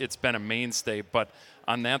 and it's been a mainstay. But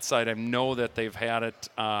on that side, I know that they've had it.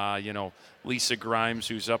 Lisa Grimes,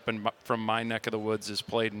 who's up from my neck of the woods, has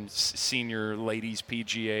played in senior ladies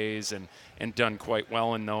PGAs and done quite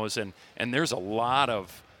well in those. And there's a lot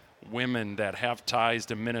of women that have ties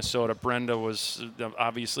to Minnesota. Brenda was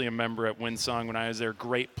obviously a member at Windsong when I was there.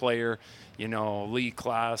 Great player. Lee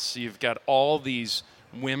Klaas. You've got all these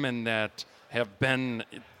women that have been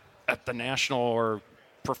at the national or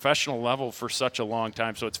professional level for such a long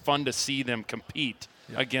time. So it's fun to see them compete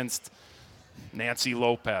against Nancy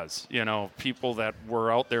Lopez, people that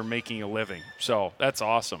were out there making a living. So that's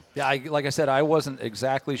awesome. Yeah, like I said, I wasn't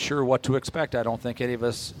exactly sure what to expect. I don't think any of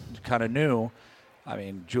us kind of knew.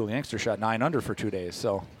 Julie Inkster shot 9 under for 2 days,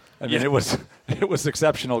 so it was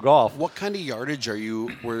exceptional golf. What kind of yardage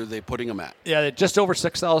were they putting them at? Yeah, just over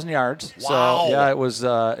 6,000 yards. Wow. So yeah,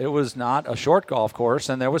 it was not a short golf course,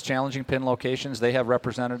 and there was challenging pin locations. They have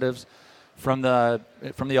representatives from the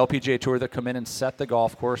LPGA Tour that come in and set the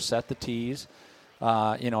golf course, set the tees,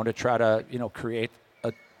 to try to create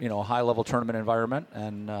a high level tournament environment.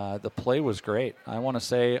 And the play was great. I want to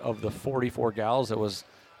say of the 44 gals, it was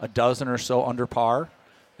a dozen or so under par,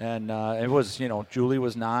 and it was Julie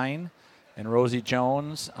was 9, and Rosie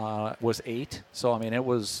Jones was 8. So it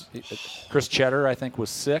was Chris Cheddar I think was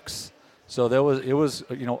 6. So it was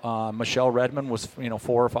Michelle Redmond was 4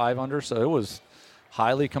 or 5 under. So it was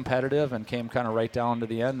highly competitive and came kind of right down to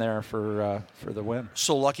the end there for the win.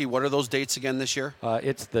 So, Lucky, what are those dates again this year?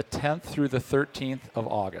 It's the 10th through the 13th of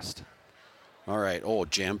August. All right. Oh,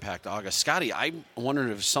 jam-packed August. Scotty, I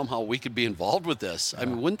wondered if somehow we could be involved with this.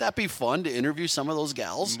 Wouldn't that be fun to interview some of those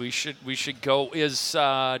gals? We should go.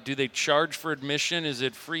 Do they charge for admission? Is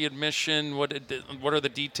it free admission? What are the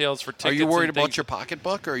details for tickets? Are you worried and about things? your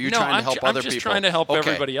pocketbook, or are you trying to help other people? I'm just trying to help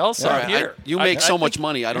everybody else All out right. here. You make so much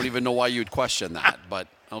money, I don't even know why you'd question that, but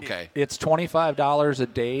okay. It's $25 a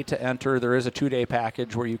day to enter. There is a 2-day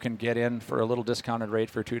package where you can get in for a little discounted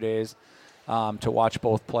rate for 2 days to watch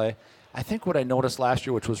both play. I think what I noticed last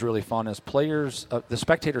year, which was really fun, is players, the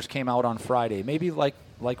spectators came out on Friday, maybe like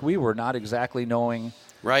we were, not exactly knowing,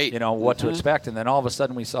 right, what to expect, and then all of a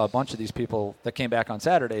sudden we saw a bunch of these people that came back on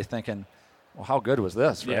Saturday thinking, well, how good was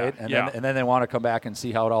this, right? Yeah, and then they want to come back and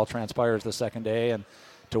see how it all transpires the second day and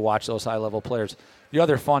to watch those high-level players. The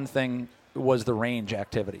other fun thing was the range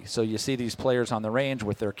activity. So you see these players on the range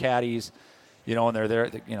with their caddies, and they're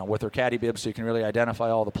there, with their caddy bibs, so you can really identify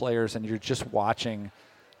all the players, and you're just watching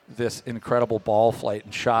this incredible ball flight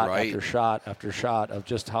and shot after shot after shot of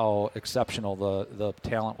just how exceptional the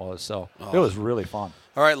talent was. So it was really fun.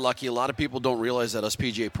 All right, Lucky. A lot of people don't realize that us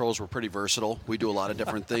PGA pros, we're pretty versatile. We do a lot of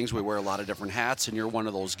different things. We wear a lot of different hats, and you're one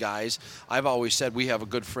of those guys. I've always said we have a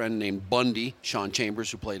good friend named Bundy, Sean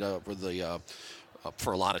Chambers, who played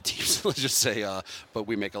for a lot of teams, let's just say, but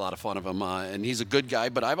we make a lot of fun of him. And he's a good guy,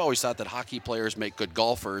 but I've always thought that hockey players make good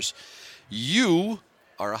golfers. You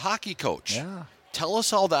are a hockey coach. Yeah. Tell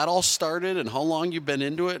us how that all started and how long you've been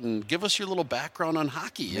into it, and give us your little background on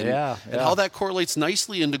hockey and how that correlates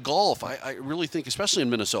nicely into golf. I really think, especially in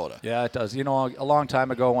Minnesota. Yeah, it does. A long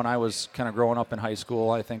time ago when I was kind of growing up in high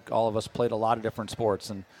school, I think all of us played a lot of different sports,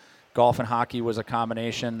 and golf and hockey was a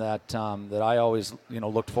combination that I always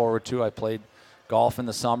looked forward to. I played golf in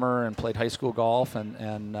the summer and played high school golf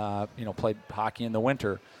and played hockey in the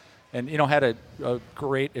winter, and had a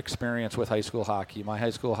great experience with high school hockey. My high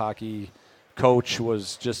school hockey coach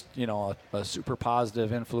was just a super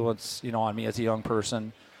positive influence on me as a young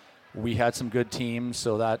person. We had some good teams,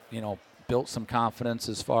 so that built some confidence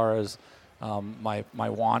as far as my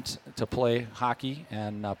want to play hockey,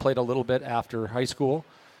 and played a little bit after high school,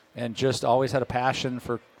 and just always had a passion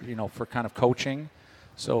for kind of coaching.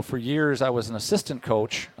 So for years I was an assistant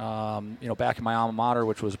coach back in my alma mater,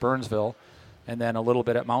 which was Burnsville, and then a little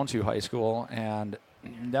bit at Mounds View High School, and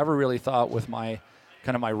never really thought with my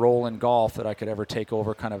role in golf that I could ever take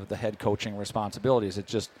over kind of the head coaching responsibilities. It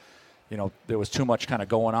just, there was too much kind of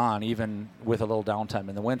going on, even with a little downtime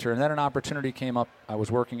in the winter. And then an opportunity came up. I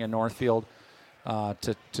was working in Northfield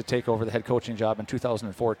to take over the head coaching job in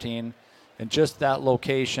 2014. And just that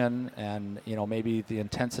location and, maybe the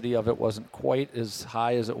intensity of it wasn't quite as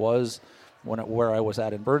high as it was where I was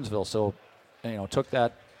at in Burnsville. So, took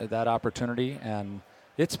that opportunity, and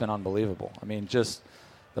it's been unbelievable. I mean, just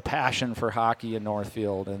the passion for hockey in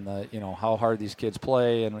Northfield and how hard these kids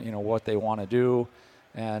play and, what they want to do.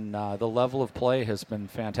 And the level of play has been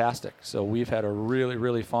fantastic. So we've had a really,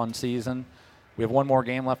 really fun season. We have one more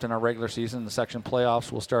game left in our regular season. The section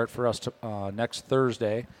playoffs will start for us next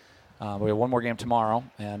Thursday. We have one more game tomorrow.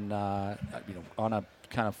 And, on a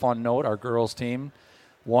kind of fun note, our girls team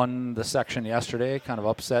won the section yesterday, kind of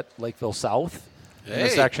upset Lakeville South in the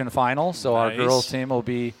section final. So Nice. Our girls team will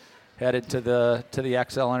be headed to the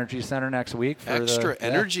XL Energy Center next week. For Extra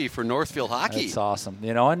energy for Northfield hockey. It's awesome.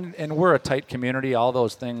 And we're a tight community. All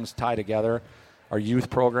those things tie together. Our youth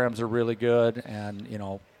programs are really good, and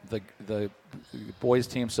the boys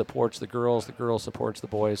team supports the girls supports the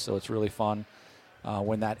boys, so it's really fun.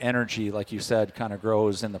 When that energy, like you said, kind of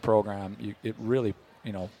grows in the program, it really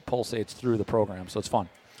pulsates through the program, so it's fun.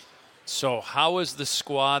 So how is the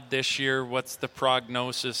squad this year? What's the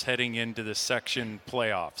prognosis heading into the section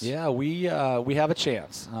playoffs? Yeah, we have a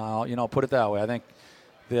chance. Put it that way. I think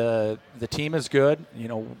the team is good.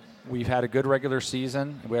 We've had a good regular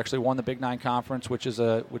season. We actually won the Big Nine Conference, which is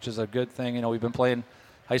a good thing. We've been playing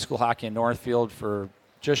high school hockey in Northfield for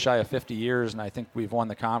just shy of 50 years, and I think we've won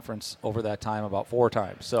the conference over that time about 4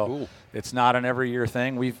 times. So Ooh. It's not an every year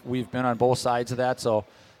thing. We've been on both sides of that, so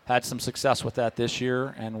had some success with that this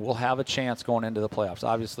year, and we'll have a chance going into the playoffs.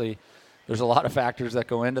 Obviously, there's a lot of factors that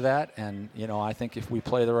go into that, and I think if we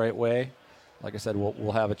play the right way, like I said,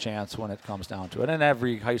 we'll have a chance when it comes down to it. And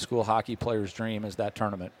every high school hockey player's dream is that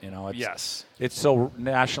tournament. Yes. It's so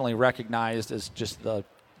nationally recognized as just the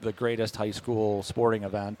greatest high school sporting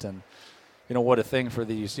event, and what a thing for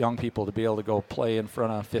these young people to be able to go play in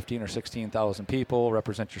front of 15 or 16,000 people,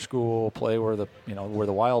 represent your school, play where the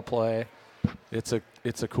Wild play. It's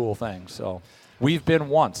a cool thing. So we've been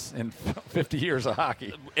once in 50 years of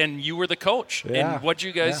hockey. And you were the coach. Yeah. And what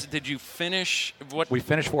you guys did you finish? We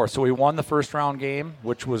finished 4th. So we won the first round game,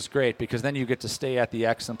 which was great because then you get to stay at the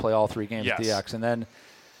X and play all 3 games at the X. And then,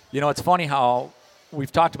 it's funny how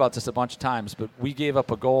we've talked about this a bunch of times, but we gave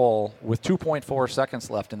up a goal with 2.4 seconds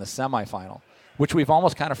left in the semifinal, which we've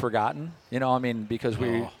almost kind of forgotten. Because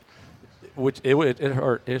we. Which it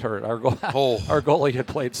hurt. It hurt. Our goalie had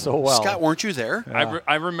played so well. Scott, weren't you there? Yeah.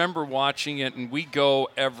 I remember watching it, and we go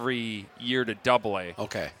every year to AA.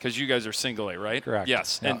 Okay. Because you guys are single A, right? Correct.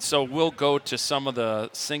 Yes. Yeah. And so we'll go to some of the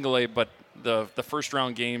single A, but the first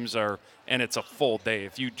round games are, and it's a full day.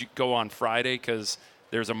 If you go on Friday, because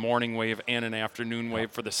there's a morning wave and an afternoon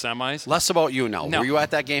wave for the semis. Less about you now. No. Were you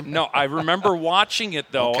at that game? No, I remember watching it,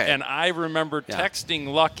 though, Okay. and I remember texting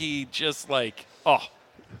Lucky just like, oh,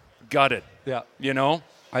 gutted. Yeah.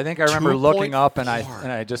 I think I remember looking up, and 2.4.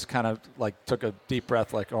 I just kind of took a deep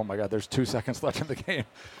breath, like, oh my God, there's 2 seconds left in the game.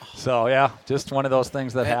 So yeah, just one of those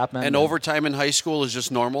things that happen. And overtime in high school is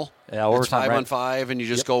just normal. Yeah, overtime, it's 5 right. on 5, and you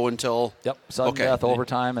just go until. Yep, sudden death,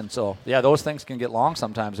 overtime, and so those things can get long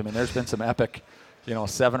sometimes. I mean, there's been some epic,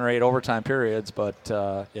 7 or 8 overtime periods, but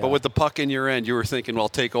But with the puck in your end, you were thinking, well,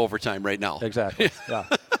 take overtime right now. Exactly. Yeah.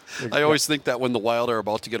 I always think that when the Wild are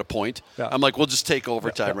about to get a point, I'm like, we'll just take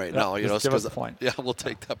overtime right now. Just give us the point. Yeah, we'll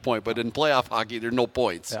take that point. But in playoff hockey, there are no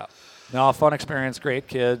points. Yeah. No, fun experience, great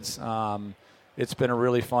kids. It's been a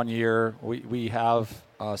really fun year. We have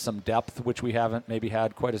some depth, which we haven't maybe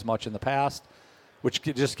had quite as much in the past, which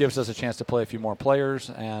just gives us a chance to play a few more players.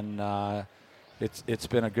 And it's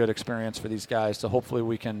been a good experience for these guys. So hopefully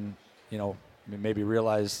we can, maybe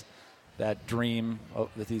realize that dream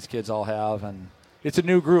that these kids all have. And it's a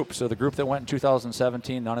new group. So the group that went in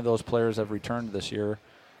 2017, none of those players have returned this year.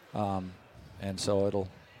 And so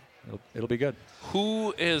it'll be good.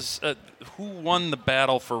 Who won the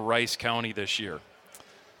battle for Rice County this year?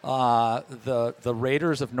 The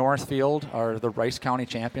Raiders of Northfield are the Rice County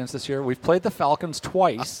champions this year. We've played the Falcons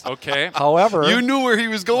twice. Okay. However, You knew where he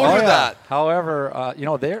was going with that. However,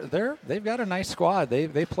 they've got a nice squad.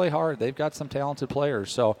 They play hard. They've got some talented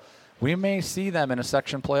players. So we may see them in a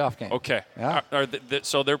section playoff game. Okay. Yeah.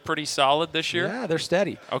 So they're pretty solid this year? Yeah, they're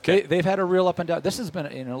steady. Okay. They've had a real up and down. This has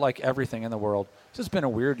been, like everything in the world, this has been a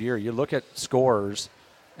weird year. You look at scores,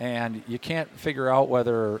 and you can't figure out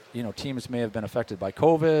whether, teams may have been affected by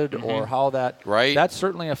COVID or how that. Right. That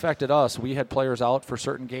certainly affected us. We had players out for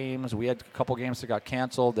certain games. We had a couple games that got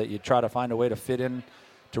canceled that you try to find a way to fit in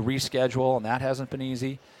to reschedule, and that hasn't been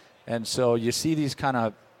easy. And so you see these kind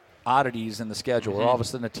of oddities in the schedule where all of a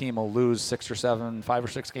sudden a team will lose 5 or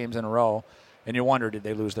 6 games in a row, And you wonder, did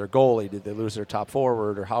they lose their goalie? Did they lose their top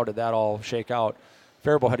forward? Or how did that all shake out?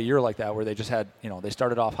 Faribault had a year like that where they just had, they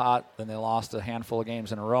started off hot, then they lost a handful of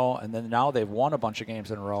games in a row, and then now they've won a bunch of games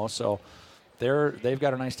in a row. So they've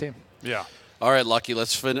got a nice team. Yeah. All right, Lucky,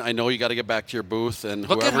 let's finish. I know you got to get back to your booth, and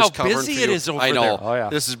Look at whoever's how covering busy for it you, is over I know. there. Oh, yeah.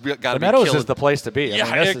 This has got to The be Meadows killing. is the place to be.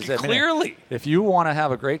 Clearly. If you want to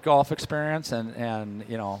have a great golf experience and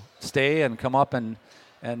stay and come up and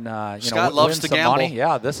Scott loves win to some gamble. money,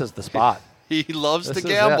 yeah, this is the spot. He loves This to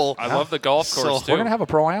is gamble. it. I love the golf course, too. We're going to have a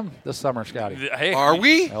Pro-Am this summer, Scotty. Hey, Are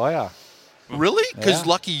we? Oh, yeah. Really? Because Yeah.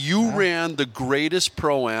 Lucky, you ran the greatest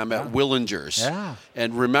Pro-Am at Willinger's. Yeah.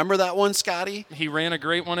 And remember that one, Scotty? He ran a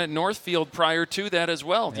great one at Northfield prior to that as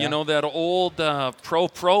well. Yeah. That old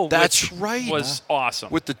Pro. That's which right. Was awesome.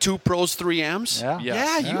 With the 2 pros, 3 Ms? Yeah.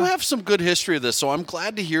 Yes. You have some good history of this, so I'm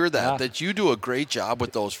glad to hear Yeah. that you do a great job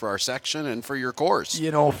with those for our section and for your course.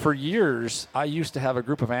 For years, I used to have a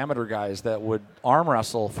group of amateur guys that would arm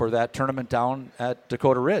wrestle for that tournament down at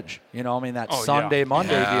Dakota Ridge. That Oh, yeah. Sunday,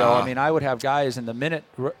 Monday Yeah. deal. I would have guys in the minute,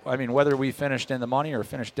 whether we finished in the money or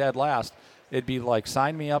finished dead last, it'd be like,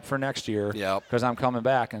 sign me up for next year Yep. because I'm coming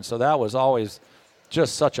back. And so that was always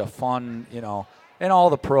just such a fun, and all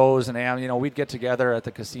the pros and, we'd get together at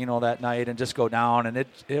the casino that night and just go down. And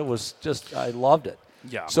it was just, I loved it.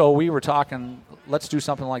 Yeah. So we were talking, let's do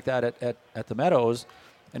something like that at the Meadows.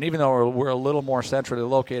 And even though we're a little more centrally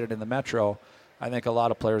located in the metro, I think a lot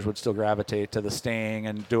of players would still gravitate to the staying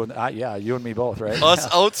and doing. Yeah, you and me both, right?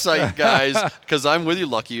 Us outside guys, because I'm with you,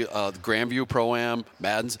 Lucky. The Grandview Pro-Am,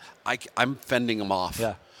 Madden's, I'm fending them off.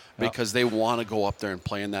 Yeah. Because they want to go up there and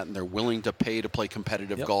play in that, and they're willing to pay to play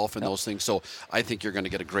competitive Yep. golf and Yep. those things. So I think you're going to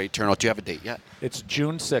get a great turnout. Do you have a date yet? It's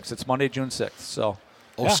June 6th. It's Monday, June 6th. So.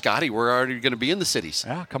 Oh, yeah. Scotty, we're already going to be in the cities.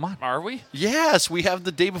 Yeah, come on. Are we? Yes, we have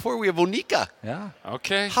the day before. We have Onika. Yeah.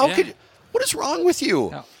 Okay. How yeah. what is wrong with you?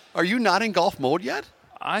 Yeah. Are you not in golf mode yet?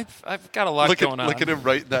 I've got a lot going on. Look at him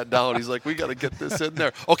writing that down. He's like, we got to get this in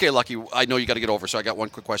there. Okay, Lucky, I know you got to get over, so I got one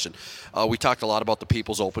quick question. We talked a lot about the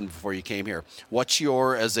People's Open before you came here. What's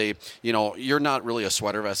you're not really a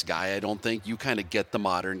sweater vest guy, I don't think. You kind of get the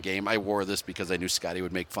modern game. I wore this because I knew Scotty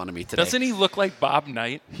would make fun of me today. Doesn't he look like Bob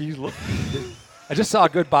Knight? I just saw a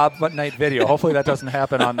good Bob Knight video. Hopefully that doesn't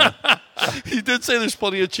happen on the. He did say there's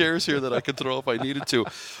plenty of chairs here that I could throw if I needed to.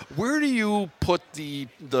 Where do you put the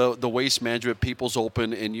Waste Management People's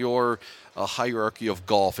Open in your hierarchy of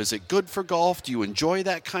golf? Is it good for golf? Do you enjoy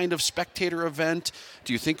that kind of spectator event?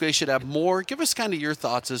 Do you think they should have more? Give us kind of your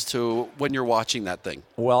thoughts as to when you're watching that thing.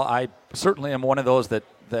 Well, I certainly am one of those that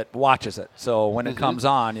watches it. So when it comes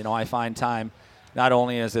on, I find time. Not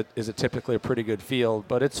only is it typically a pretty good field,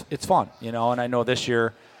 but it's fun, And I know this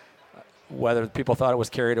year, whether people thought it was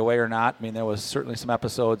carried away or not, there was certainly some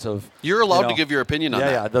episodes of. You're allowed to give your opinion on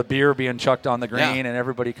that. Yeah, the beer being chucked on the green and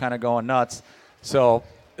everybody kind of going nuts. So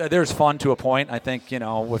there's fun to a point, I think,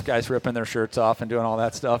 with guys ripping their shirts off and doing all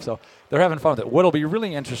that stuff. So they're having fun with it. What'll be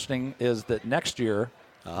really interesting is that next year,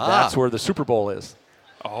 that's where the Super Bowl is.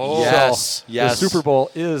 Oh, Yes, So yes. The Super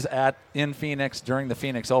Bowl is in Phoenix during the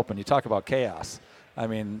Phoenix Open. You talk about chaos.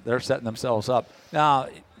 They're setting themselves up. Now,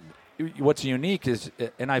 what's unique is,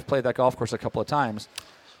 and I've played that golf course a couple of times,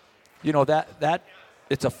 that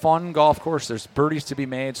it's a fun golf course. There's birdies to be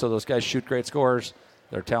made, so those guys shoot great scores.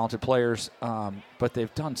 They're talented players, but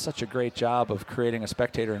they've done such a great job of creating a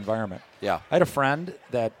spectator environment. Yeah. I had a friend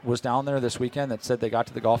that was down there this weekend that said they got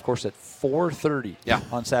to the golf course at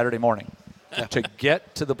 4:30 on Saturday morning to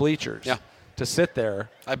get to the bleachers, to sit there.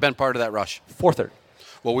 I've been part of that rush. 4:30.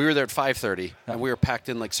 Well, we were there at 5:30, and we were packed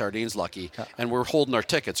in like sardines, Lucky, and we're holding our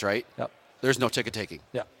tickets, right? Yep. There's no ticket taking.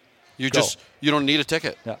 Yeah. You Go. you don't need a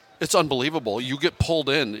ticket. Yeah. It's unbelievable. You get pulled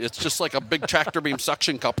in. It's just like a big tractor beam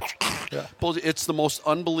suction cup. Yeah. It's the most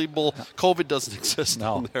unbelievable. COVID doesn't exist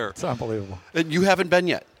down there. It's unbelievable. And you haven't been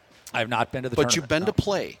yet. I've not been to the But tournament. you've been to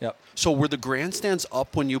play. Yep. So were the grandstands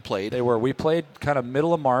up when you played? They were. We played kind of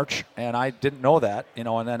middle of March, and I didn't know that, and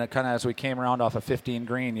then it kind of as we came around off of 15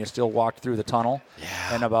 green, you still walked through the tunnel.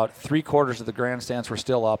 Yeah. And about 3/4 of the grandstands were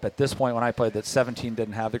still up. At this point when I played, that 17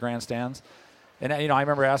 didn't have the grandstands. And, I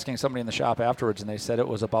remember asking somebody in the shop afterwards, and they said it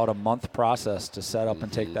was about a month process to set up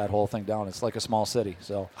and take that whole thing down. It's like a small city.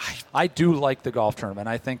 So I do like the golf tournament.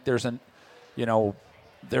 I think there's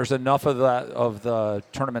there's enough of the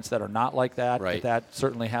tournaments that are not like that. Right. That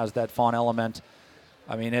certainly has that fun element.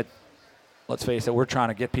 Let's face it, we're trying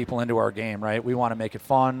to get people into our game, right? We want to make it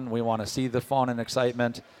fun. We want to see the fun and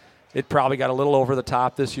excitement. it probably got a little over the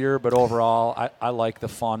top this year, but overall, I like the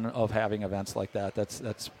fun of having events like that. That's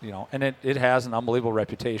and it has an unbelievable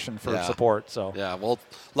reputation for support. So yeah, well,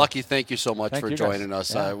 Lucky, thank you so much for joining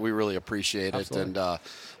us. Yeah. We really appreciate Absolutely. it, and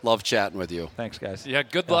love chatting with you. Thanks, guys. Yeah,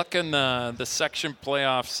 good luck in the section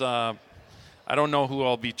playoffs. I don't know who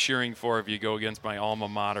I'll be cheering for if you go against my alma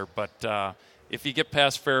mater, but if you get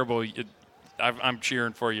past Faribault, I'm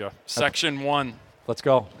cheering for you. Section 1. Let's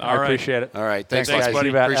go. I appreciate it. All right. Thanks guys. buddy.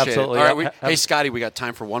 You bet. Appreciate Absolutely. it. All right. Hey, Scotty, we got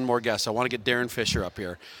time for one more guest. I want to get Darren Fisher up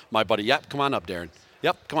here, my buddy. Yep, come on up, Darren.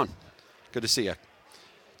 Yep, come on. Good to see you.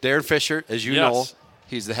 Darren Fisher, as you know,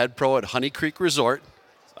 he's the head pro at Honey Creek Resort.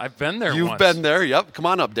 I've been there You've once. been there. Yep. Come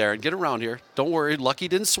on up, Darren. Get around here. Don't worry. Lucky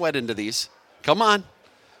didn't sweat into these. Come on.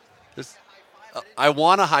 I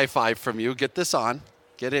want a high five from you. Get this on.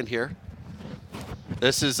 Get in here.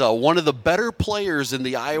 This is one of the better players in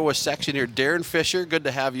the Iowa section here. Darren Fisher, good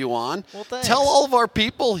to have you on. Well, thanks. Tell all of our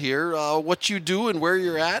people here what you do and where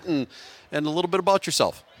you're at and a little bit about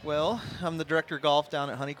yourself. Well, I'm the director of golf down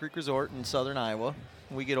at Honey Creek Resort in southern Iowa.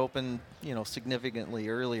 We get open, significantly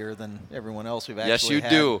earlier than everyone else. We've actually Yes, you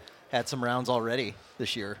do. had some rounds already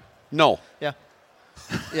this year. No. Yeah.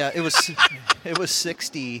 Yeah, it was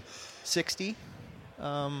 60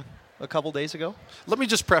 a couple days ago. Let me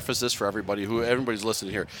just preface this for everybody's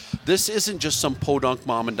listening here. This isn't just some podunk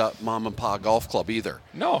mom and pa golf club either.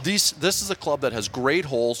 No. This is a club that has great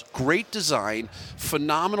holes, great design,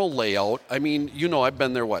 phenomenal layout. I mean, I've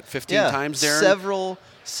been there, 15 times, Darren?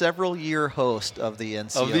 Several year host of the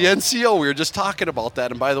NCO. Of the NCO. We were just talking about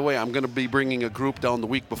that. And by the way, I'm going to be bringing a group down the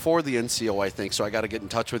week before the NCO, I think, so I got to get in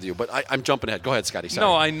touch with you. But I'm jumping ahead. Go ahead, Scotty. Sorry.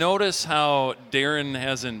 No, I notice how Darren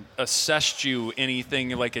hasn't assessed you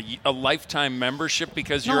anything like a lifetime membership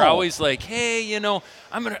because you're always like, hey,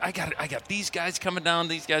 I got these guys coming down,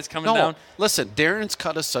 down. Listen, Darren's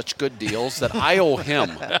cut us such good deals that I owe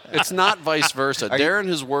him. It's not vice versa. Darren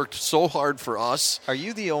has worked so hard for us. Are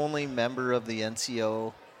you the only member of the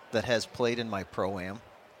NCO that has played in my Pro-Am?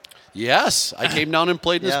 Yes, I came down and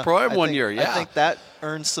played in his Pro-Am one year. Yeah, I think that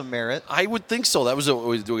earns some merit. I would think so. That was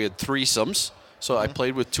we had threesomes, so I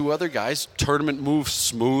played with two other guys. Tournament moved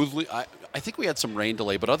smoothly. I think we had some rain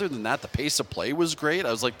delay, but other than that, the pace of play was great.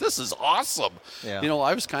 I was like, this is awesome. Yeah.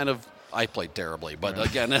 I played terribly, but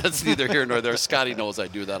again, that's neither here nor there. Scotty knows I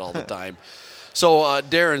do that all the time. So,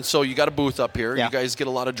 Darren, you got a booth up here. Yeah. You guys get a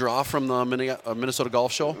lot of draw from the Minnesota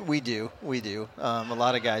Golf Show? We do. A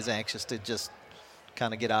lot of guys anxious to just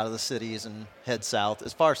kind of get out of the cities and head south.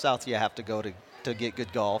 As far south you have to go to get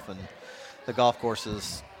good golf, and the golf course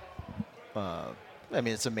is,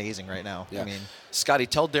 it's amazing right now. Yeah. Scotty,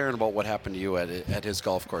 tell Darren about what happened to you at his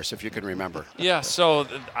golf course, if you can remember. Yeah, so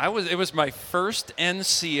it was my first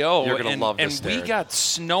NCO. You're going to love this, and we Darren. got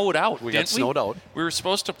snowed out. We got snowed out. We were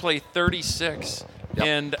supposed to play 36. Yep,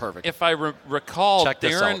 and perfect. if I recall, Check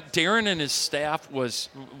this out. Darren and his staff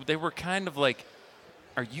they were kind of like,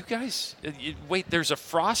 are you guys, wait, there's a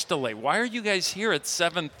frost delay. Why are you guys here at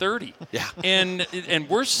 7:30? Yeah. And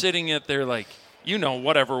we're sitting at there like,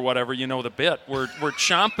 whatever, the bit. We're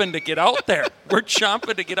chomping to get out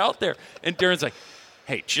there. And Darren's like,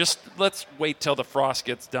 hey, just let's wait till the frost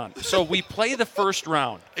gets done. So we play the first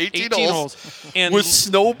round. 18 holes. And With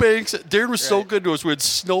snowbanks. Darren was so good to us. We had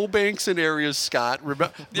snowbanks in areas, Scott.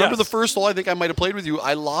 Remember the first hole I think I might have played with you?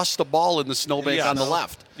 I lost the ball in the snowbank on the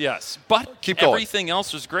left. Yes, but Keep going. Everything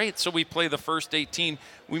else was great. So we play the first 18.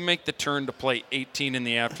 We make the turn to play 18 in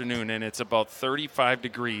the afternoon, and it's about 35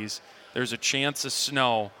 degrees. There's a chance of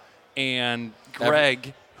snow, and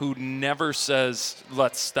Greg, who never says,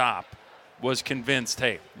 let's stop, was convinced,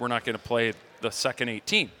 hey, we're not going to play the second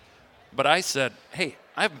 18. But I said, hey,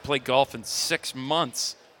 I haven't played golf in 6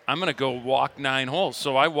 months. I'm going to go walk 9 holes.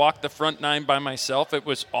 So I walked the front 9 by myself. It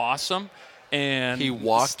was awesome. And he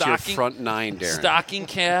walked your front 9, Darren. Stocking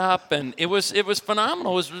cap, and it was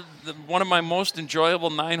phenomenal. It was one of my most enjoyable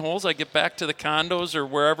 9 holes. I get back to the condos or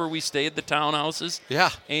wherever we stayed, the townhouses. Yeah.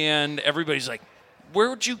 And everybody's like,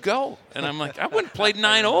 where'd you go? And I'm like, I went and played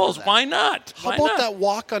 9 holes. Why not? How about that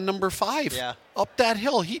walk on number 5? Yeah. Up that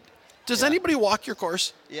hill. Does anybody walk your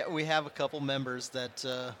course? Yeah, we have a couple members that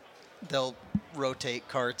they'll rotate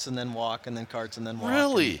carts and then walk and then carts and then walk.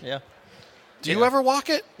 Really? Yeah. Do you ever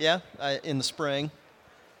walk it? Yeah, in the spring.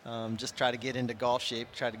 Just try to get into golf shape,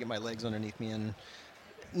 try to get my legs underneath me, and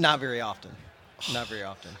not very often. Not very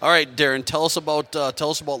often. All right, Darren, tell us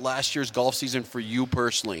about last year's golf season for you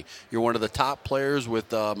personally. You're one of the top players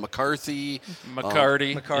with McCarthy,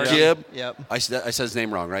 McCarty, Gibb. Yep. I said his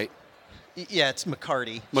name wrong, right? Yeah, it's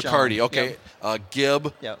McCarty. McCarty, Sean. okay. Yep.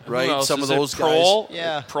 Gibb, Yep. right? Who else? Some Is of it those Prohl? guys.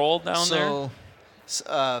 Yeah. Prohl down there?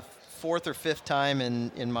 So, 4th or 5th time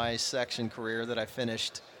in my section career that I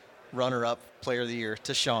finished runner-up player of the year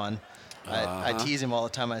to Sean. I tease him all the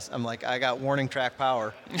time. I'm like, I got warning track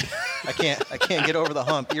power. I can't get over the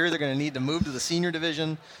hump. You're either going to need to move to the senior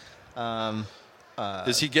division.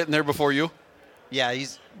 Is he getting there before you? Yeah,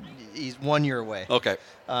 he's 1 year away. Okay.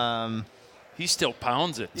 He still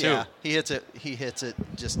pounds it too. Yeah, he hits it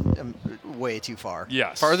just way too far.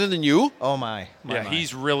 Yes. Farther than you? Oh my. Yeah,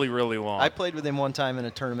 he's really, really long. I played with him one time in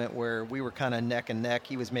a tournament where we were kind of neck and neck.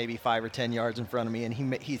 He was maybe 5 or 10 yards in front of me, and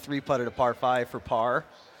he 3-putted a par 5 for par,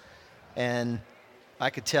 and I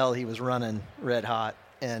could tell he was running red hot.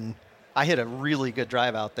 And I hit a really good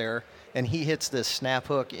drive out there, and he hits this snap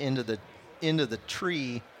hook into the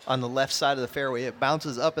tree on the left side of the fairway. It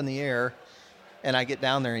bounces up in the air, and I get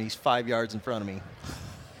down there, and he's 5 yards in front of me.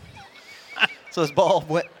 So his ball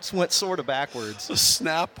went sort of backwards. A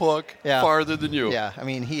snap hook Yeah. farther than you. Yeah, I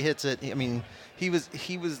mean, he hits it. I mean, he was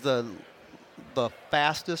the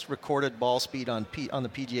fastest recorded ball speed on the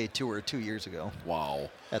PGA Tour 2 years ago Wow.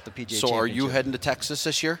 at the PGA So are you Championship. heading to Texas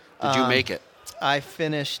this year? Did you make it? I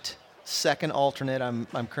finished second alternate. I'm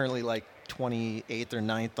currently like 28th or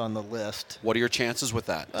 9th on the list. What are your chances with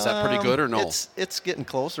that? Is that pretty good or no? It's getting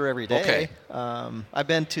closer every day. Okay. I've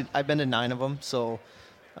been to 9 of them, so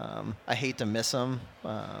I hate to miss them.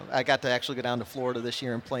 I got to actually go down to Florida this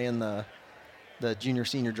year and play in the junior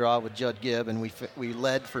senior draw with Judd Gibb, and we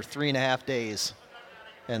led for 3.5 days,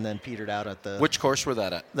 and then petered out at the Which course were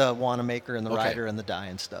that at? the Wanamaker and the Okay. Ryder and the Die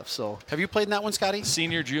and stuff. So Have you played in that one, Scotty?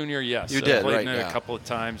 Senior, junior, yes. You I did, played right, in it yeah. a couple of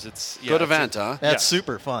times. It's Good event, huh? that's Yes.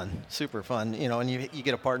 super fun. You know, and you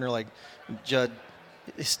get a partner like Judd.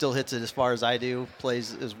 He still hits it as far as I do,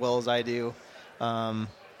 plays as well as I do.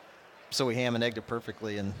 So we ham and egged it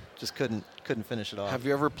perfectly, and just couldn't finish it off. Have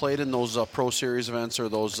you ever played in those Pro Series events or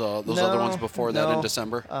those other ones before that in no.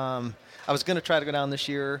 December? I was going to try to go down this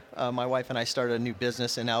year. My wife and I started a new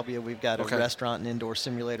business in Albia. We've got a Okay. restaurant and indoor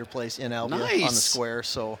simulator place in Albia on the Nice. square.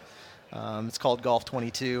 So it's called Golf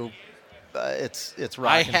 22. It's I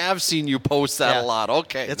rocking. have seen you post that Yeah. a lot.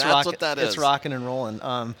 Okay, It's that's rocking, what that is. It's rocking and rolling.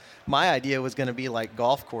 My idea was going to be like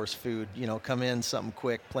golf course food. You know, come in something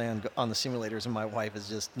quick, play on the simulators, and my wife has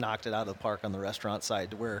just knocked it out of the park on the restaurant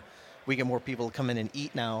side to where we get more people to come in and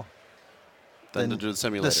eat now Than to do the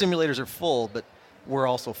simulator. The simulators are full, but we're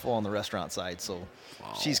also full on the restaurant side. So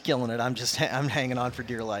she's killing it. I'm hanging on for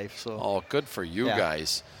dear life. So Oh, good for you Yeah.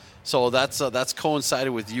 guys. So that's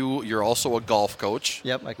coincided with you. You're also a golf coach.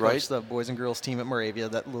 Yep, I coach right? the boys and girls team at Moravia,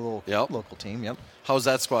 that little Yep. local team. Yep. How's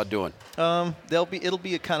that squad doing? It'll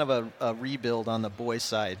be a kind of a rebuild on the boys'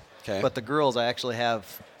 side. 'Kay. But the girls, I actually have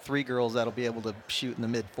 3 girls that'll be able to shoot in the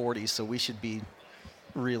mid 40s, so we should be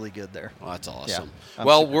really good there. Well, that's awesome. I'm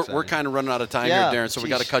Well, super we're excited. kind of running out of time Yeah, here, Darren, so we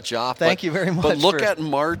geez. got to cut you off. Thank you very But much look for- at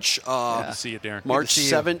March. Good to see you, Darren. March see you.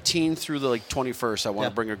 17th through the 21st. I want Yeah.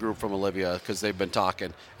 to bring a group from Olivia because they've been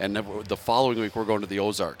talking. And then the following week we're going to the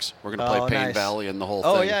Ozarks. We're going to play Oh, Payne nice. Valley and the whole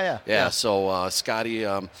Oh, thing. yeah. So Scotty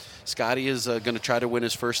is going to try to win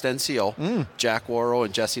his first NCO. Jack Warrow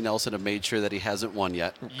and Jesse Nelson have made sure that he hasn't won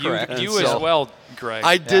yet. Correct. You And as so- well, Greg.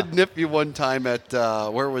 I did nip you one time at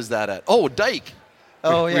where was that at? Oh, Dyke.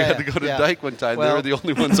 Oh, we yeah, had to go to yeah. Dyke one time. they Well- were the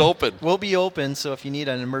only ones open. We'll be open, so if you need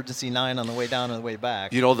an emergency 9 on the way down and the way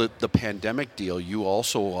back. You know, the pandemic deal, you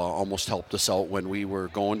also almost helped us out when we were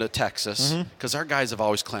going to Texas because our guys have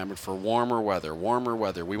always clamored for warmer weather.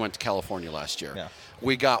 We went to California last year. Yeah.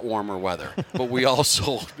 We got warmer weather, but we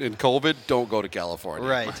also, in COVID, don't go to California.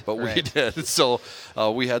 Right, But we right. did. So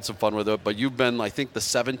we had some fun with it. But you've been, I think, the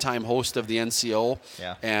 7-time host of the NCO.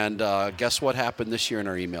 Yeah. And guess what happened this year in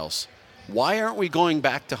our emails? Why aren't we going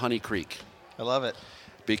back to Honey Creek? I love it.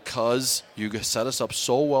 Because you set us up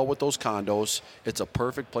so well with those condos. It's a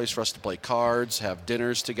perfect place for us to play cards, have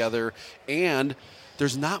dinners together, and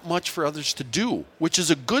there's not much for others to do, which is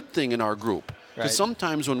a good thing in our group. Because Right.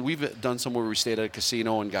 sometimes when we've done somewhere we stayed at a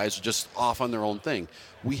casino and guys are just off on their own thing,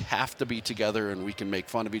 we have to be together and we can make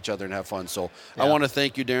fun of each other and have fun. So I Yeah. want to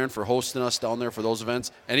thank you, Darren, for hosting us down there for those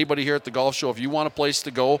events. Anybody here at the golf show, if you want a place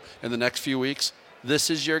to go in the next few weeks,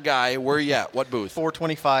 this is your guy. Where are you at? What booth?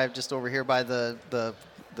 425, just over here by the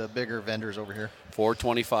bigger vendors over here.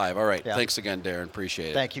 425. All right. Yeah. Thanks again, Darren.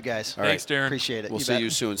 Appreciate it. Thank you, guys. All right. Thanks, Darren. Appreciate it. We'll You see bet. you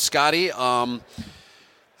soon. Scotty,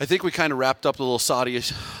 I think we kind of wrapped up the little Saudi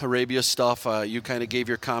Arabia stuff. You kind of gave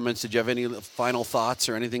your comments. Did you have any final thoughts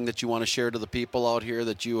or anything that you want to share to the people out here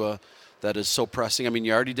that you that is so pressing? I mean,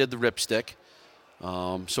 you already did the ripstick,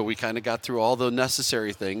 so we kind of got through all the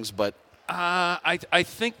necessary things. But I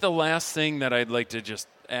think the last thing that I'd like to just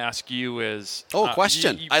ask you is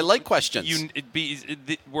question. I like questions.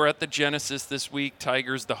 We're at the Genesis this week.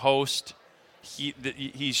 Tiger's the host.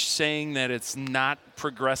 He's saying that it's not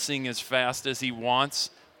progressing as fast as he wants.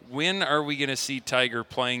 when are we going to see Tiger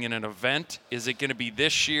playing in an event? Is it going to be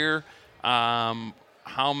this year?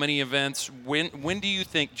 How many events? When do you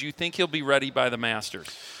think he'll be ready by the Masters?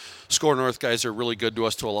 Score North guys are really good to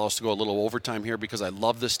us to allow us to go a little overtime here because I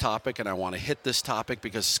love this topic and I want to hit this topic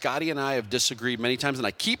because Scotty and I have disagreed many times, and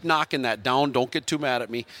I keep knocking that down. Don't get too mad at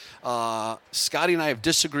me. Scotty and I have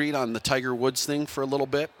disagreed on the Tiger Woods thing for a little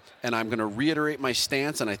bit, and I'm going to reiterate my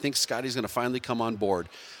stance, and I think Scotty's going to finally come on board.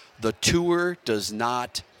 The Tour does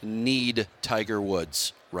not need Tiger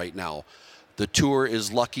Woods right now. The Tour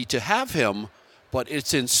is lucky to have him, but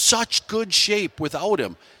it's in such good shape without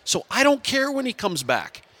him. So I don't care when he comes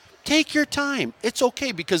back. Take your time. It's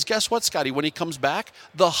okay, because guess what, Scotty? When he comes back,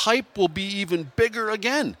 the hype will be even bigger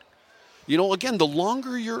again. You know, again, the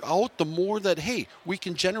longer you're out, the more that, hey, we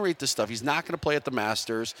can generate this stuff. He's not going to play at the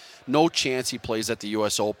Masters. No chance he plays at the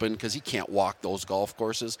U.S. Open because he can't walk those golf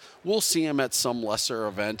courses. We'll see him at some lesser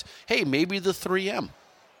event. Hey, maybe the 3M.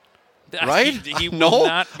 Right? He will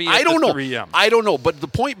not be at the 3M. I don't know. But the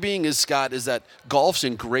point being is, Scott, is that golf's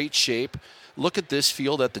in great shape. Look at this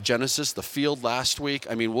field at the Genesis, the field last week.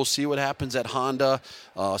 I mean, we'll see what happens at Honda,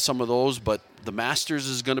 some of those. But the Masters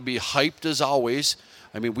is going to be hyped as always.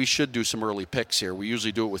 I mean, we should do some early picks here. We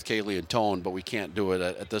usually do it with Kaylee and Tone, but we can't do it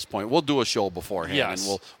at this point. We'll do a show beforehand, yes,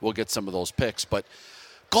 and we'll get some of those picks. But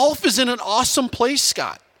golf is in an awesome place,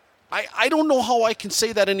 Scott. I don't know how I can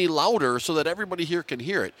say that any louder so that everybody here can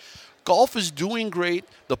hear it. Golf is doing great.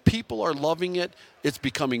 The people are loving it. It's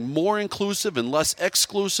becoming more inclusive and less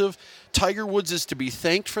exclusive. Tiger Woods is to be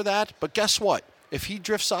thanked for that. But guess what? If he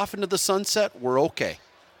drifts off into the sunset, we're okay.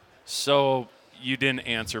 So you didn't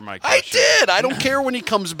answer my question. I did. I don't care when he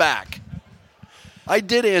comes back. I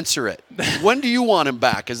did answer it. When do you want him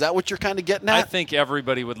back? Is that what you're kind of getting at? I think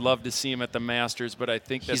everybody would love to see him at the Masters, but I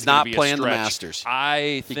think that's he's not be playing a the stretch. Masters.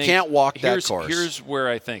 I think he can't walk that course. Here's where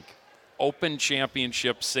I think. Open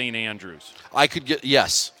Championship, St. Andrews.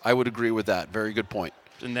 Yes, I would agree with that. Very good point.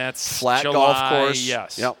 And that's flat July, golf course.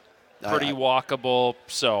 Yes. Yep. Pretty walkable.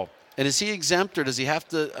 So. And is he exempt, or does he have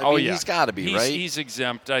to? I mean, he's got to be, right? He's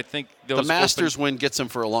exempt. I think the Masters win gets him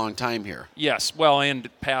for a long time here. Yes. Well, and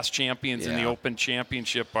past champions in the Open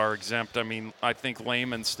Championship are exempt. I mean, I think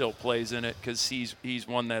Lehman still plays in it because he's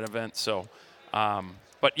won that event. So,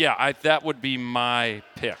 but yeah, that would be my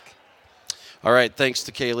pick. All right, thanks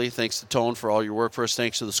to Kaylee. Thanks to Tone for all your work for us.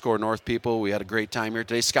 Thanks to the Score North people. We had a great time here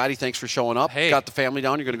today. Scotty, thanks for showing up. Hey. Got the family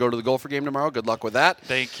down. You're going to go to the Gopher game tomorrow. Good luck with that.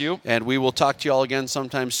 Thank you. And we will talk to you all again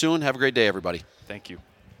sometime soon. Have a great day, everybody. Thank you.